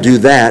would rather do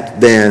that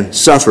than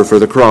suffer for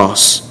the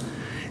cross.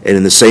 And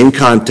in the same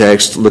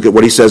context, look at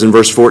what he says in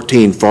verse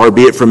 14. Far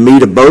be it from me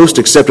to boast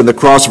except in the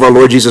cross of our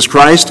Lord Jesus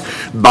Christ,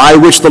 by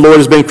which the Lord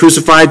has been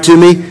crucified to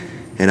me,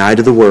 and I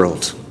to the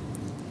world.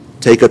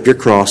 Take up your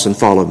cross and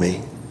follow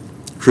me.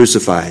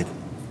 Crucified.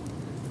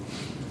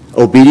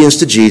 Obedience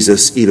to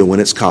Jesus even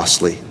when it's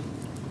costly.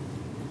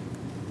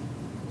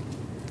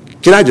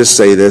 Can I just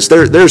say this?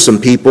 There are some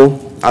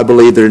people, I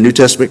believe, that are New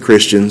Testament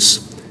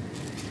Christians.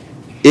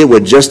 It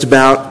would just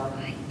about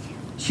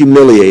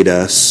humiliate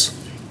us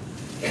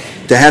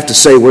to have to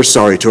say we're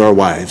sorry to our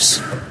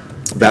wives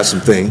about some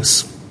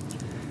things.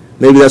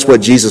 Maybe that's what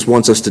Jesus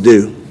wants us to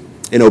do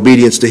in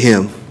obedience to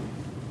him.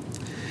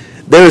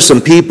 There are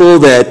some people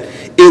that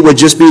it would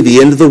just be the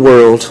end of the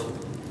world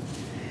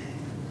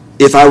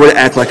if I were to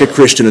act like a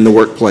Christian in the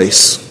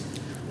workplace.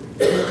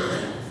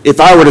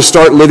 If I were to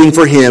start living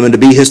for him and to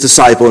be his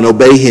disciple and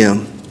obey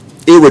him,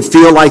 it would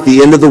feel like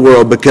the end of the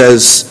world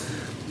because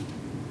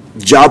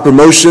job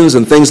promotions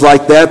and things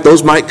like that,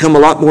 those might come a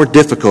lot more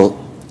difficult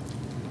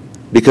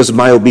because of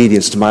my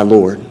obedience to my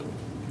Lord.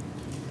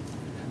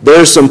 There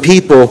are some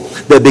people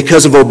that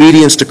because of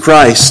obedience to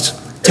Christ,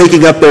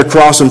 taking up their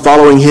cross and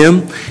following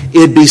him,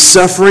 it'd be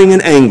suffering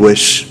and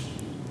anguish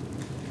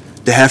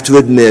to have to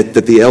admit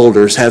that the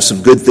elders have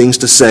some good things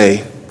to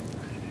say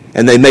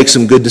and they make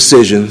some good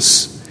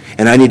decisions,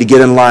 and I need to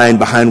get in line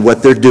behind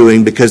what they're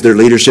doing because their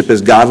leadership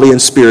is godly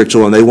and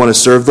spiritual and they want to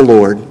serve the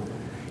Lord,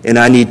 and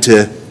I need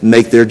to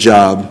make their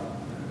job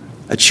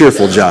a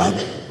cheerful job.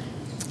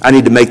 I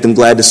need to make them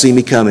glad to see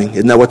me coming.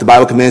 Isn't that what the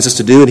Bible commands us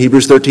to do in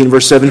Hebrews 13,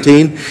 verse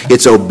 17?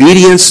 It's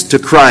obedience to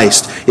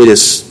Christ. It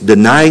is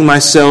denying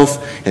myself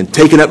and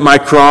taking up my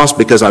cross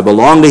because I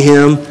belong to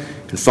him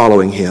and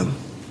following him.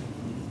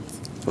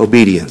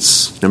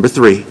 Obedience. Number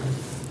 3,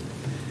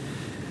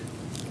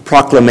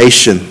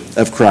 proclamation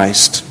of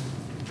Christ.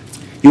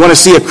 You want to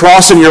see a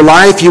cross in your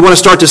life? You want to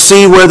start to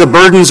see where the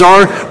burdens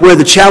are, where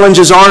the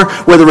challenges are,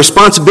 where the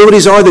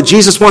responsibilities are that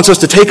Jesus wants us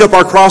to take up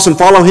our cross and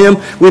follow him?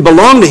 We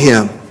belong to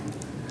him.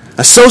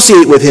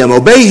 Associate with him,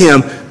 obey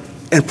him,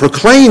 and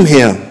proclaim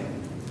him.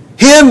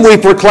 Him we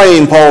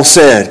proclaim, Paul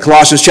said,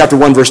 Colossians chapter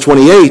 1, verse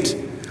 28.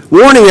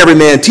 Warning every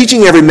man,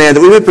 teaching every man,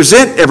 that we may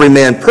present every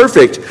man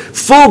perfect,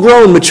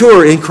 full-grown,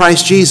 mature in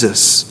Christ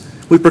Jesus.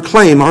 We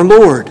proclaim our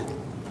Lord.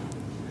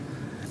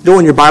 Go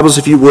in your Bibles,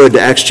 if you would, to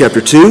Acts chapter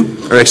 4,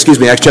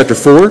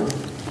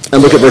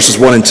 and look at verses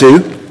 1 and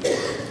 2.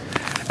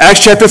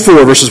 Acts chapter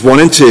 4, verses 1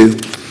 and 2.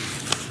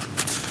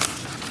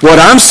 What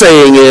I'm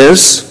saying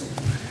is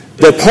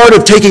that part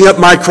of taking up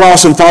my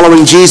cross and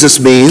following Jesus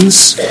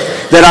means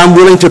that I'm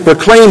willing to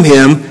proclaim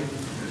him,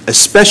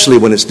 especially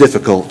when it's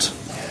difficult,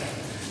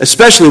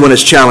 especially when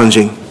it's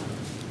challenging.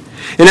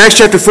 In Acts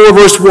chapter 4,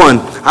 verse 1,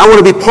 I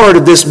want to be part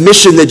of this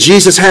mission that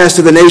Jesus has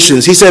to the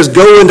nations. He says,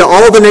 go into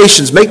all the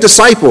nations, make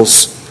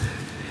disciples.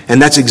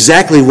 And that's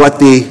exactly what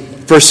the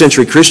first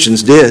century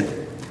Christians did.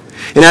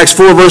 In Acts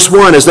 4, verse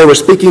 1, as they were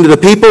speaking to the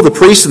people, the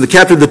priests and the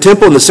captain of the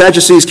temple and the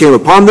Sadducees came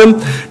upon them,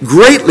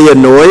 greatly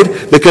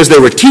annoyed because they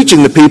were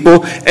teaching the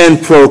people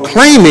and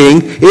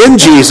proclaiming in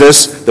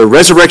Jesus the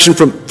resurrection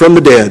from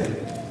the dead.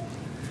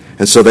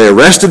 And so they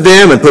arrested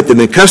them and put them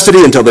in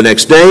custody until the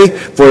next day,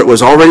 for it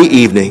was already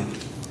evening.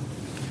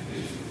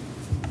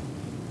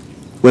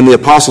 When the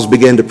apostles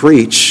began to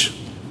preach,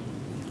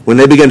 when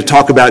they began to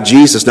talk about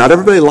Jesus, not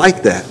everybody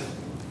liked that.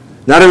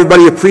 Not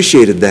everybody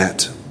appreciated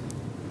that.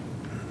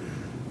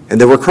 And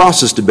there were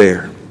crosses to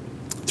bear,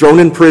 thrown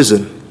in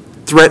prison,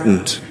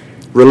 threatened,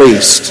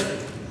 released.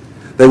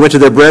 They went to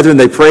their brethren,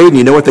 they prayed, and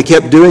you know what they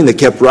kept doing? They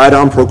kept right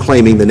on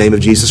proclaiming the name of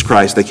Jesus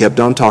Christ. They kept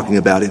on talking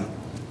about him.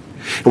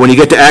 And when you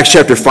get to Acts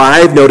chapter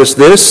 5, notice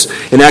this.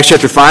 In Acts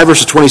chapter 5,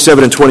 verses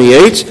 27 and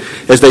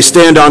 28, as they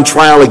stand on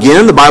trial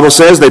again, the Bible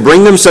says they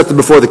bring them, set them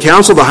before the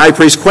council. The high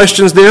priest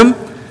questions them.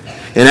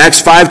 In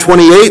Acts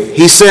 5:28,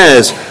 he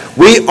says,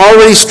 we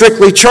already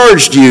strictly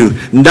charged you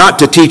not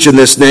to teach in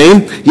this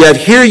name, yet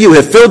here you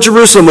have filled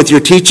Jerusalem with your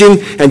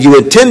teaching, and you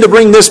intend to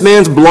bring this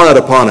man's blood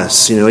upon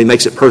us. You know, he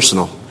makes it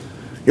personal.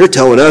 You're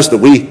telling us that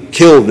we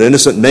killed an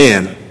innocent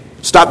man.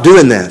 Stop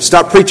doing that.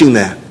 Stop preaching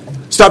that.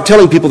 Stop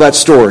telling people that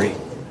story.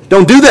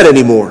 Don't do that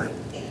anymore.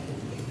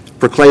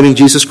 Proclaiming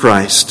Jesus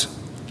Christ.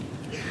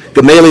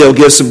 Gamaliel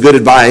gives some good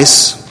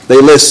advice.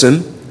 They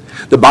listen.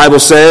 The Bible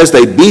says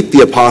they beat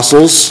the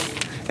apostles,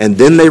 and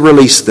then they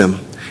released them.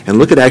 And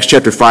look at Acts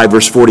chapter 5,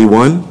 verse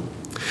 41.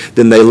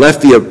 Then they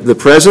left the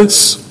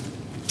presence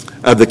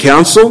of the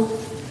council,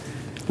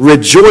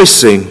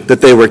 rejoicing that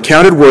they were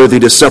counted worthy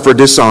to suffer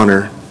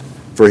dishonor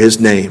for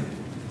his name.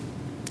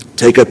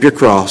 Take up your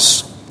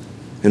cross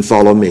and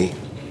follow me.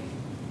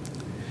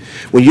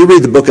 When you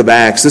read the book of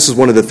Acts, this is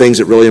one of the things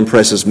that really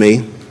impresses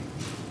me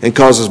and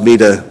causes me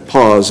to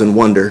pause and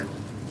wonder.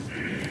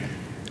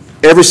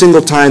 Every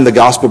single time the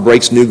gospel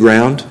breaks new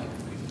ground,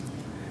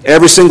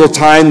 Every single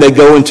time they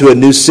go into a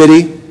new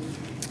city,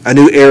 a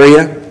new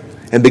area,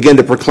 and begin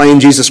to proclaim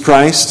Jesus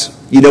Christ,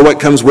 you know what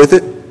comes with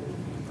it?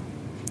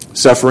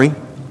 Suffering.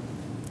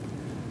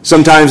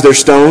 Sometimes they're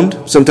stoned.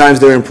 Sometimes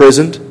they're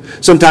imprisoned.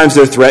 Sometimes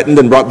they're threatened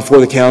and brought before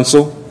the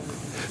council.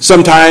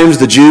 Sometimes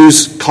the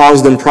Jews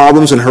cause them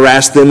problems and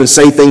harass them and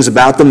say things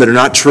about them that are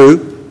not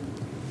true.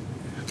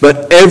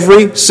 But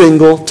every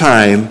single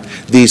time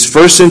these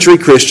first century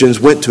Christians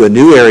went to a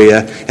new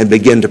area and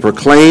began to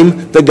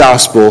proclaim the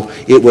gospel,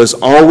 it was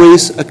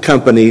always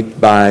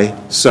accompanied by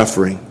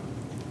suffering.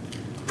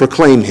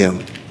 Proclaim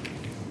him.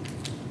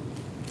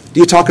 Do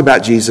you talk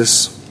about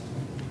Jesus?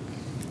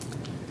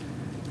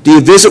 Do you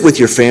visit with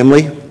your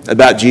family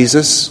about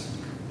Jesus?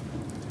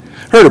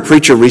 I heard a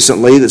preacher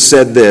recently that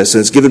said this, and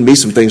it's given me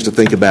some things to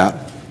think about.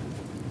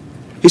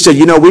 He said,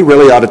 we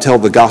really ought to tell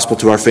the gospel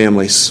to our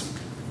families.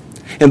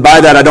 And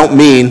by that, I don't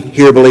mean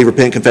hear, believe,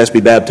 repent, confess,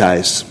 be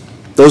baptized.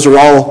 Those are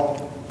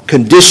all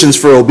conditions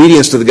for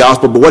obedience to the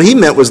gospel. But what he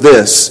meant was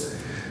this.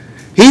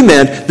 He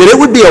meant that it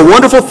would be a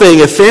wonderful thing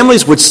if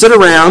families would sit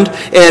around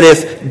and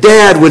if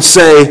Dad would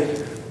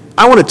say,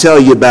 I want to tell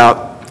you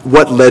about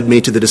what led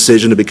me to the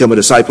decision to become a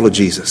disciple of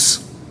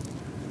Jesus.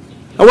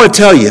 I want to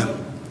tell you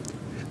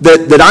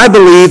that I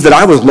believe that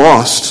I was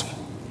lost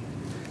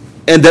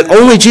and that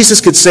only Jesus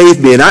could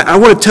save me. And I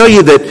want to tell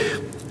you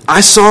that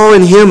I saw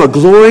in him a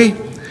glory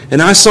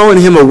and I saw in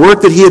him a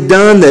work that he had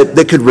done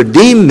that could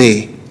redeem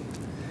me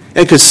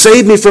and could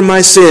save me from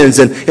my sins.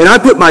 And I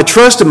put my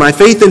trust and my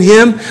faith in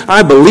him.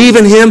 I believe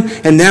in him,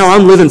 and now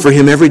I'm living for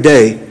him every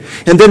day.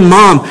 And then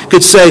Mom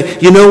could say,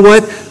 you know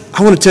what?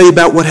 I want to tell you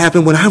about what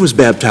happened when I was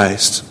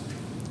baptized.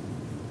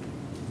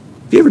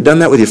 Have you ever done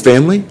that with your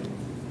family?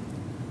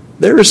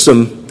 There are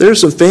some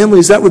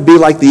families that would be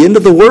like the end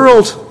of the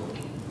world.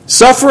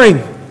 Suffering.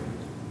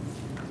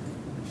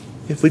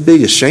 If we'd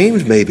be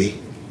ashamed, maybe,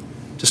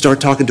 to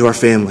start talking to our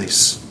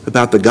families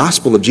about the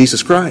gospel of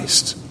Jesus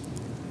Christ.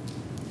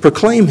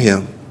 Proclaim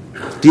him.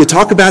 Do you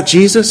talk about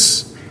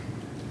Jesus?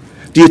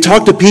 Do you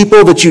talk to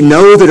people that you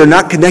know that are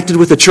not connected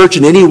with the church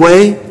in any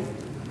way?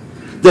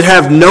 That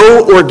have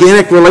no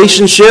organic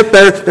relationship?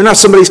 They're not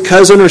somebody's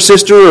cousin or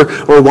sister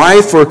or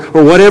wife or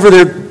whatever.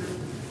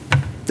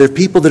 They're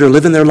people that are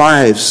living their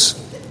lives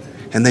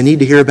and they need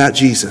to hear about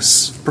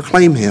Jesus.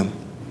 Proclaim him.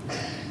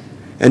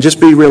 And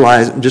just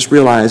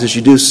realize as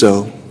you do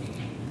so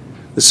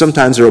that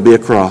sometimes there will be a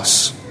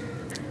cross.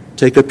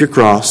 Take up your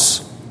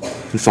cross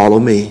and follow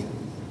me.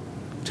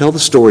 Tell the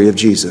story of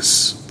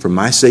Jesus for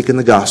my sake in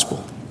the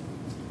gospel.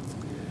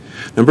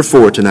 Number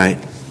 4 tonight.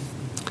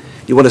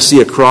 You want to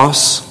see a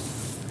cross?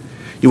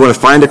 You want to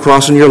find a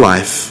cross in your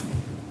life?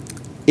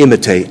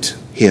 Imitate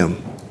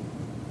him.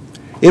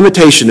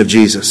 Imitation of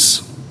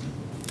Jesus.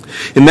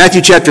 In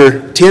Matthew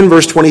chapter 10,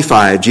 verse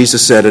 25,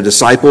 Jesus said, a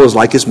disciple is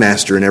like his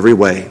master in every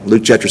way.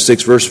 Luke chapter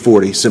 6, verse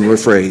 40, similar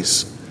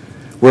phrase.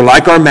 We're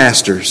like our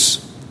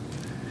masters.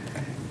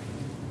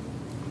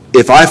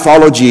 If I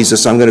follow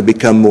Jesus, I'm going to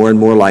become more and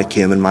more like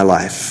him in my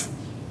life.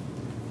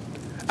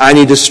 I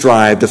need to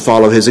strive to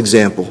follow his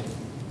example.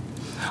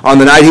 On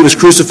the night he was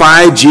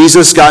crucified,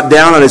 Jesus got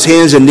down on his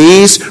hands and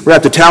knees,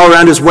 wrapped a towel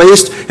around his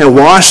waist, and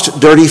washed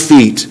dirty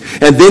feet.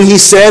 And then he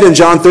said in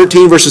John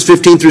 13, verses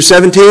 15 through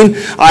 17,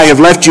 I have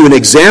left you an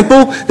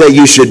example that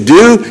you should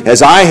do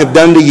as I have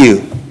done to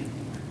you.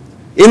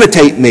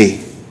 Imitate me.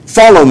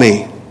 Follow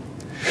me.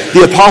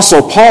 The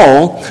Apostle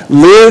Paul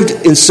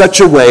lived in such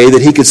a way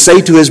that he could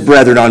say to his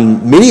brethren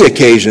on many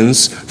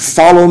occasions,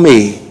 follow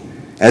me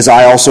as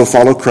I also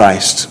follow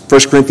Christ.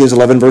 1 Corinthians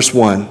 11, verse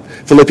 1.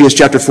 Philippians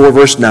chapter 4,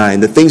 verse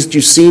 9. The things that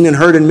you've seen and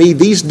heard in me,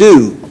 these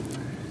do.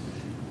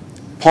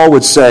 Paul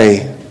would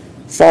say,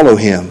 follow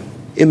him,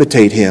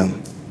 imitate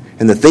him.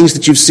 And the things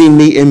that you've seen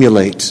me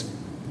emulate,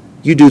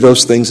 you do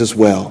those things as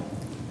well.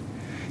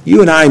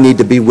 You and I need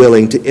to be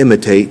willing to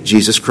imitate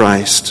Jesus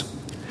Christ.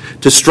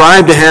 To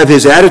strive to have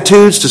his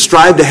attitudes, to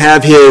strive to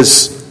have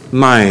his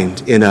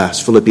mind in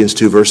us. Philippians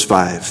 2, verse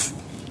 5.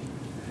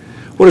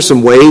 What are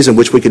some ways in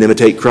which we can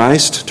imitate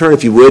Christ? Turn,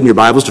 if you would, in your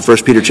Bibles to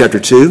 1 Peter chapter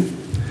 2.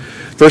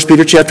 1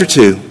 Peter chapter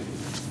 2.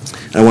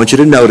 I want you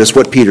to notice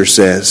what Peter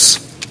says.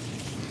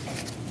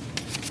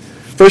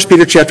 1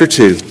 Peter chapter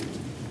 2.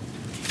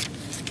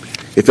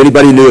 If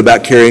anybody knew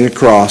about carrying a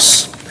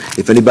cross,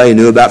 if anybody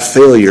knew about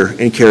failure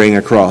in carrying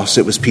a cross,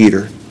 it was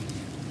Peter.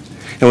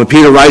 And when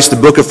Peter writes the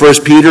book of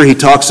 1 Peter, he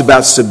talks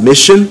about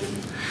submission.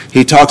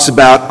 He talks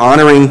about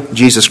honoring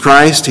Jesus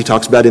Christ. He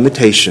talks about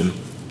imitation.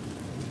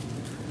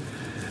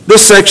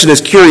 This section is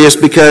curious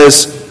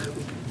because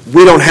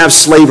we don't have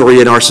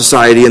slavery in our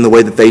society in the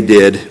way that they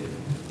did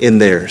in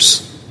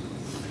theirs.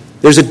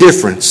 There's a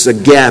difference, a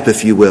gap,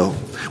 if you will.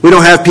 We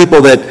don't have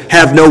people that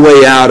have no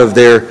way out of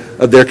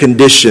their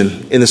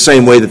condition in the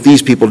same way that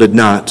these people did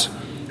not.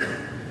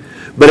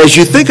 But as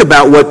you think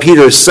about what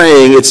Peter is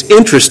saying, it's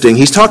interesting.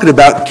 He's talking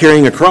about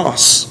carrying a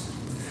cross.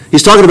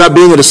 He's talking about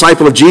being a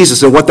disciple of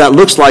Jesus and what that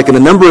looks like in a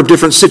number of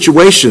different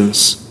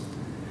situations.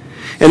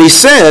 And he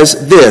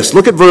says this.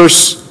 Look at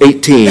verse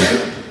 18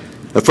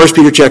 of 1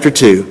 Peter chapter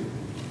 2.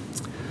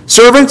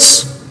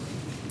 Servants,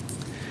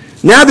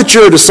 Now that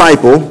you're a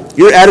disciple,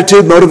 your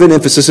attitude, motive, and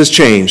emphasis has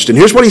changed. And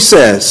here's what he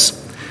says.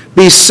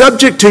 Be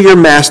subject to your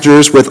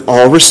masters with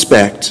all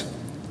respect,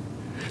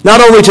 not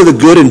only to the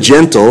good and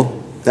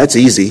gentle, that's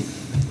easy,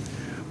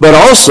 but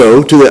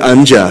also to the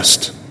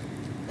unjust.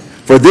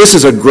 For this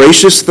is a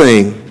gracious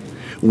thing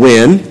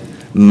when,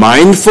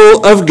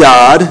 mindful of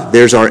God,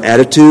 there's our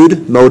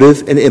attitude,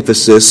 motive, and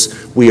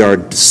emphasis. We are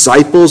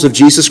disciples of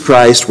Jesus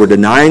Christ. We're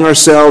denying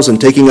ourselves and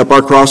taking up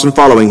our cross and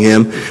following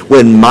him.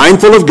 When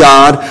mindful of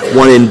God,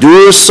 one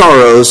endures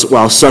sorrows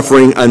while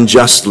suffering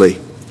unjustly.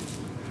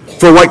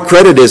 For what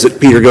credit is it,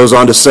 Peter goes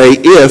on to say,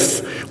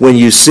 if, when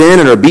you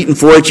sin and are beaten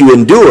for it, you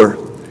endure?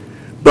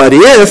 But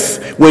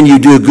if, when you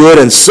do good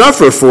and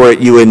suffer for it,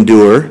 you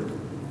endure,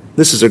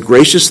 this is a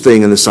gracious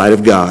thing in the sight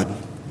of God.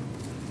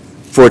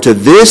 For to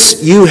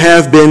this you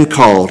have been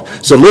called.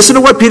 So listen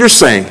to what Peter's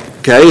saying,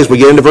 okay, as we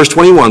get into verse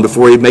 21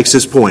 before he makes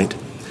his point.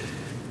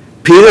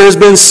 Peter has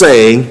been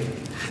saying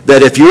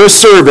that if you're a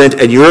servant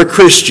and you're a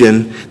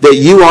Christian, that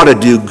you ought to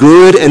do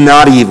good and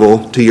not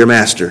evil to your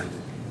master.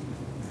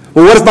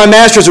 Well, what if my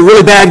master's a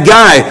really bad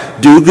guy?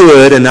 Do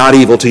good and not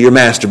evil to your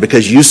master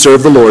because you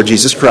serve the Lord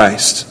Jesus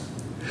Christ.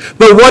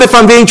 But what if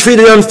I'm being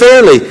treated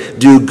unfairly?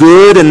 Do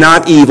good and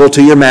not evil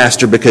to your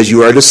master because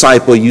you are a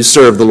disciple, you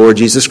serve the Lord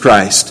Jesus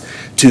Christ.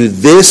 To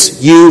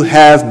this you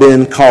have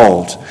been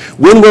called.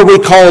 When were we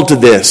called to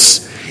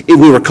this?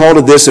 We were called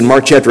to this in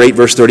Mark chapter 8,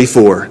 verse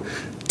 34.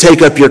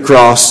 Take up your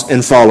cross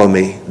and follow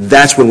me.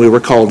 That's when we were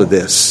called to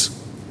this.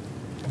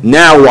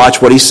 Now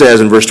watch what he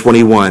says in verse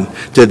 21.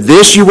 To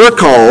this you were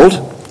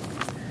called,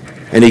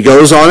 and he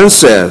goes on and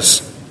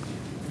says,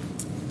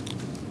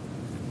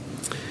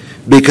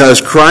 because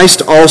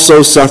Christ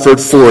also suffered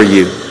for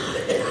you,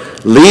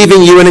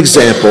 leaving you an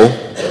example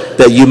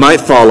that you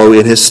might follow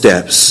in his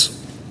steps.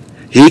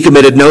 He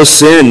committed no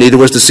sin, neither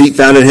was deceit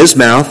found in his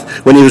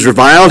mouth. When he was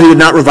reviled, he did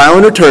not revile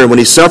in return. When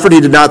he suffered,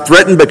 he did not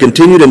threaten, but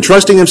continued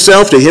entrusting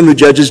himself to him who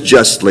judges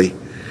justly.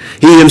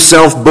 He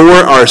himself bore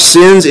our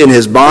sins in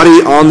his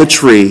body on the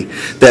tree,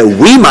 that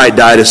we might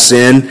die to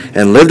sin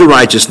and live to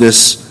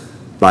righteousness.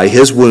 By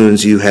his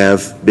wounds you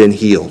have been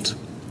healed.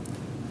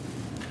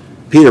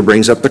 Peter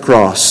brings up the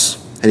cross,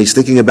 and he's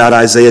thinking about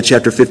Isaiah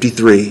chapter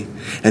 53,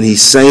 and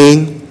he's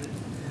saying,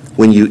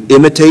 when you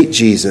imitate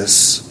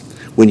Jesus,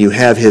 when you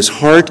have his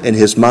heart and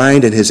his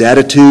mind and his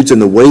attitudes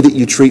and the way that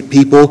you treat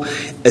people,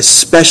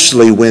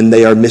 especially when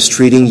they are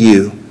mistreating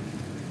you,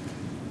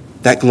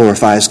 that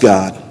glorifies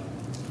God.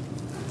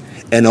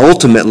 And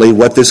ultimately,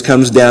 what this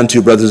comes down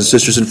to, brothers and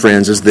sisters and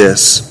friends, is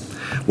this.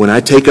 When I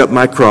take up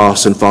my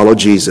cross and follow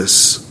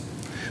Jesus,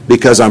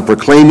 because I'm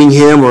proclaiming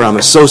him, or I'm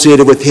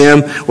associated with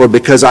him, or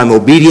because I'm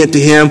obedient to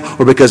him,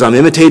 or because I'm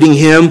imitating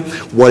him,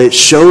 what it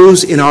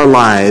shows in our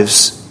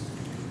lives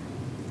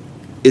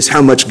is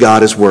how much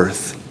God is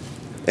worth,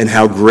 and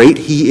how great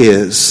he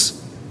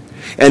is,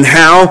 and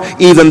how,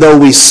 even though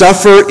we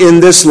suffer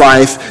in this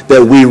life,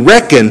 that we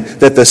reckon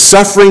that the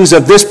sufferings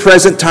of this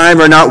present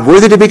time are not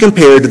worthy to be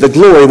compared to the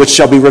glory which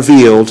shall be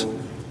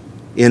revealed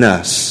in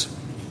us.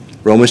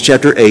 Romans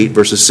chapter 8,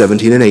 verses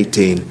 17 and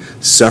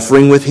 18.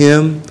 Suffering with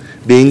him,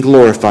 being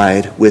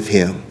glorified with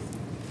him.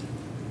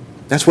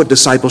 That's what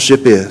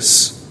discipleship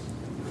is.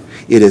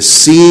 It is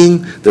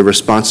seeing the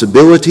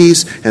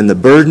responsibilities and the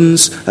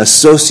burdens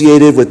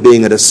associated with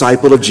being a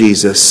disciple of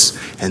Jesus,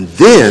 and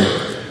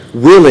then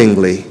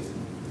willingly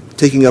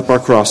taking up our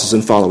crosses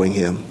and following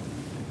him.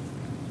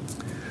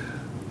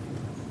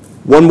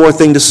 One more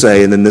thing to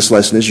say, and then this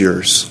lesson is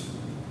yours.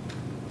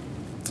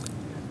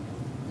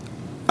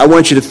 I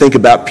want you to think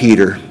about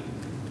Peter,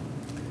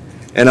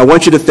 and I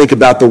want you to think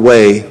about the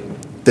way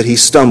that he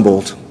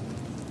stumbled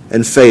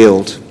and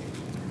failed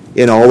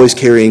in always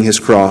carrying his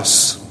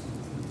cross.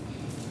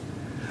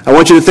 I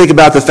want you to think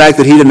about the fact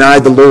that he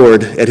denied the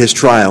Lord at his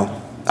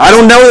trial. I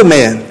don't know the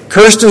man,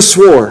 cursed and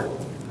swore.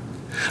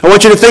 I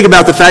want you to think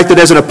about the fact that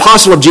as an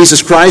apostle of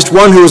Jesus Christ,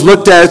 one who was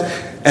looked at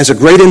as a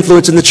great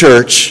influence in the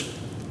church,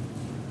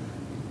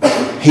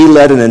 he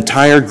led an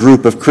entire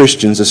group of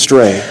Christians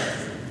astray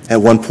at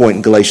one point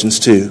in Galatians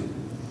 2.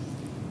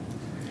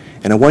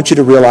 And I want you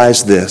to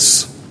realize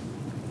this.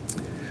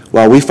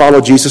 While we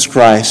follow Jesus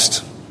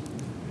Christ,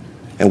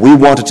 and we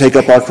want to take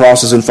up our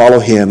crosses and follow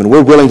him, and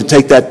we're willing to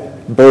take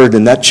that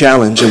burden, that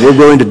challenge, and we're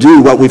willing to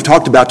do what we've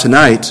talked about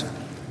tonight,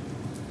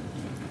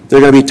 there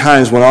are going to be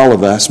times when all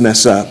of us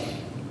mess up.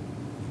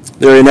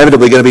 There are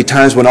inevitably going to be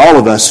times when all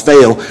of us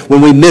fail,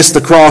 when we miss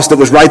the cross that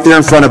was right there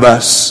in front of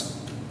us.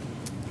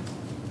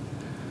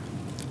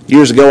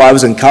 Years ago, I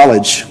was in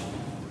college.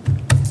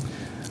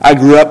 I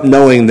grew up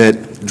knowing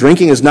that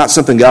drinking is not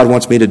something God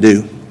wants me to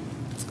do.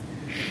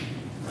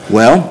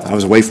 Well, I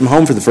was away from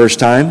home for the first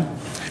time.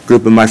 A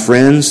group of my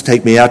friends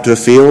take me out to a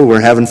field.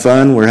 We're having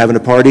fun. We're having a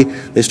party.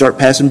 They start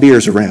passing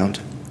beers around.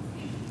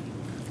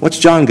 What's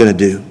John going to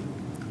do?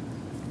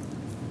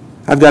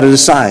 I've got to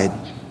decide.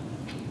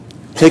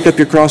 Take up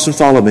your cross and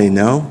follow me.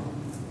 No.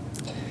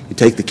 You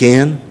take the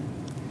can,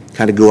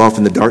 kind of go off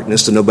in the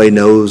darkness so nobody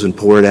knows and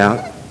pour it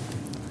out.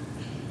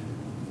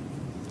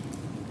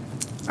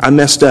 I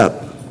messed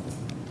up.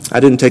 I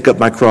didn't take up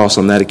my cross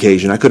on that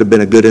occasion. I could have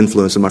been a good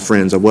influence on my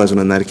friends. I wasn't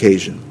on that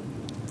occasion.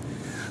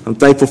 I'm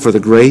thankful for the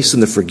grace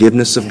and the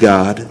forgiveness of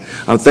God.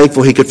 I'm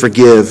thankful he could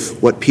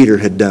forgive what Peter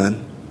had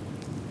done.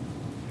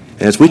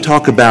 And as we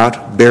talk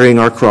about bearing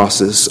our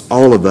crosses,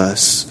 all of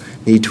us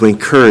need to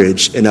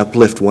encourage and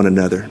uplift one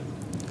another.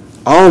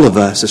 All of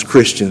us as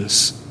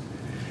Christians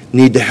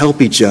need to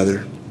help each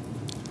other.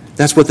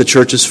 That's what the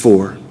church is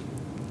for.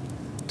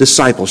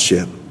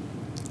 Discipleship,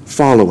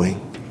 following,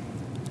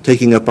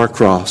 taking up our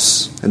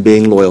cross, and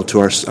being loyal to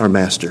our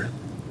Master.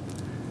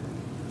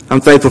 I'm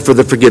thankful for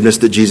the forgiveness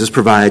that Jesus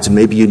provides, and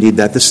maybe you need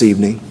that this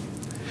evening.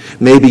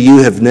 Maybe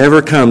you have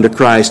never come to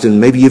Christ, and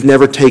maybe you've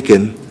never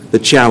taken the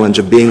challenge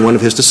of being one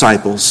of his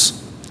disciples.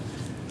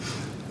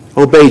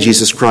 Obey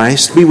Jesus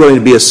Christ. Be willing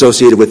to be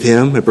associated with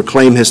him and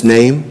proclaim his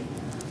name.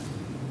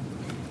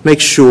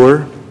 Make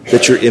sure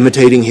that you're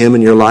imitating him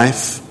in your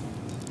life.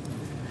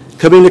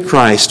 Coming to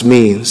Christ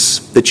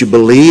means that you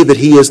believe that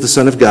he is the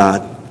Son of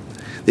God,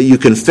 that you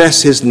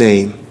confess his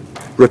name,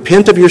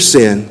 repent of your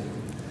sin,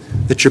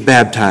 that you're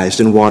baptized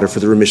in water for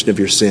the remission of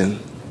your sin.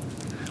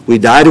 We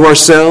die to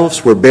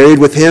ourselves, we're buried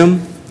with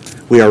him,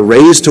 we are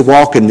raised to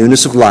walk in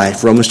newness of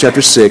life, Romans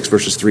chapter 6,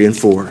 verses 3 and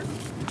 4.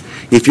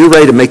 If you're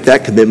ready to make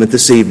that commitment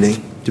this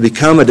evening, to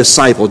become a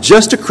disciple,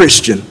 just a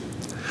Christian,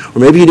 or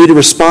maybe you need to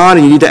respond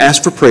and you need to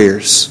ask for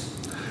prayers,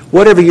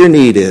 whatever your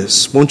need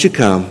is, won't you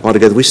come while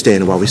together we stand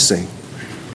and while we sing.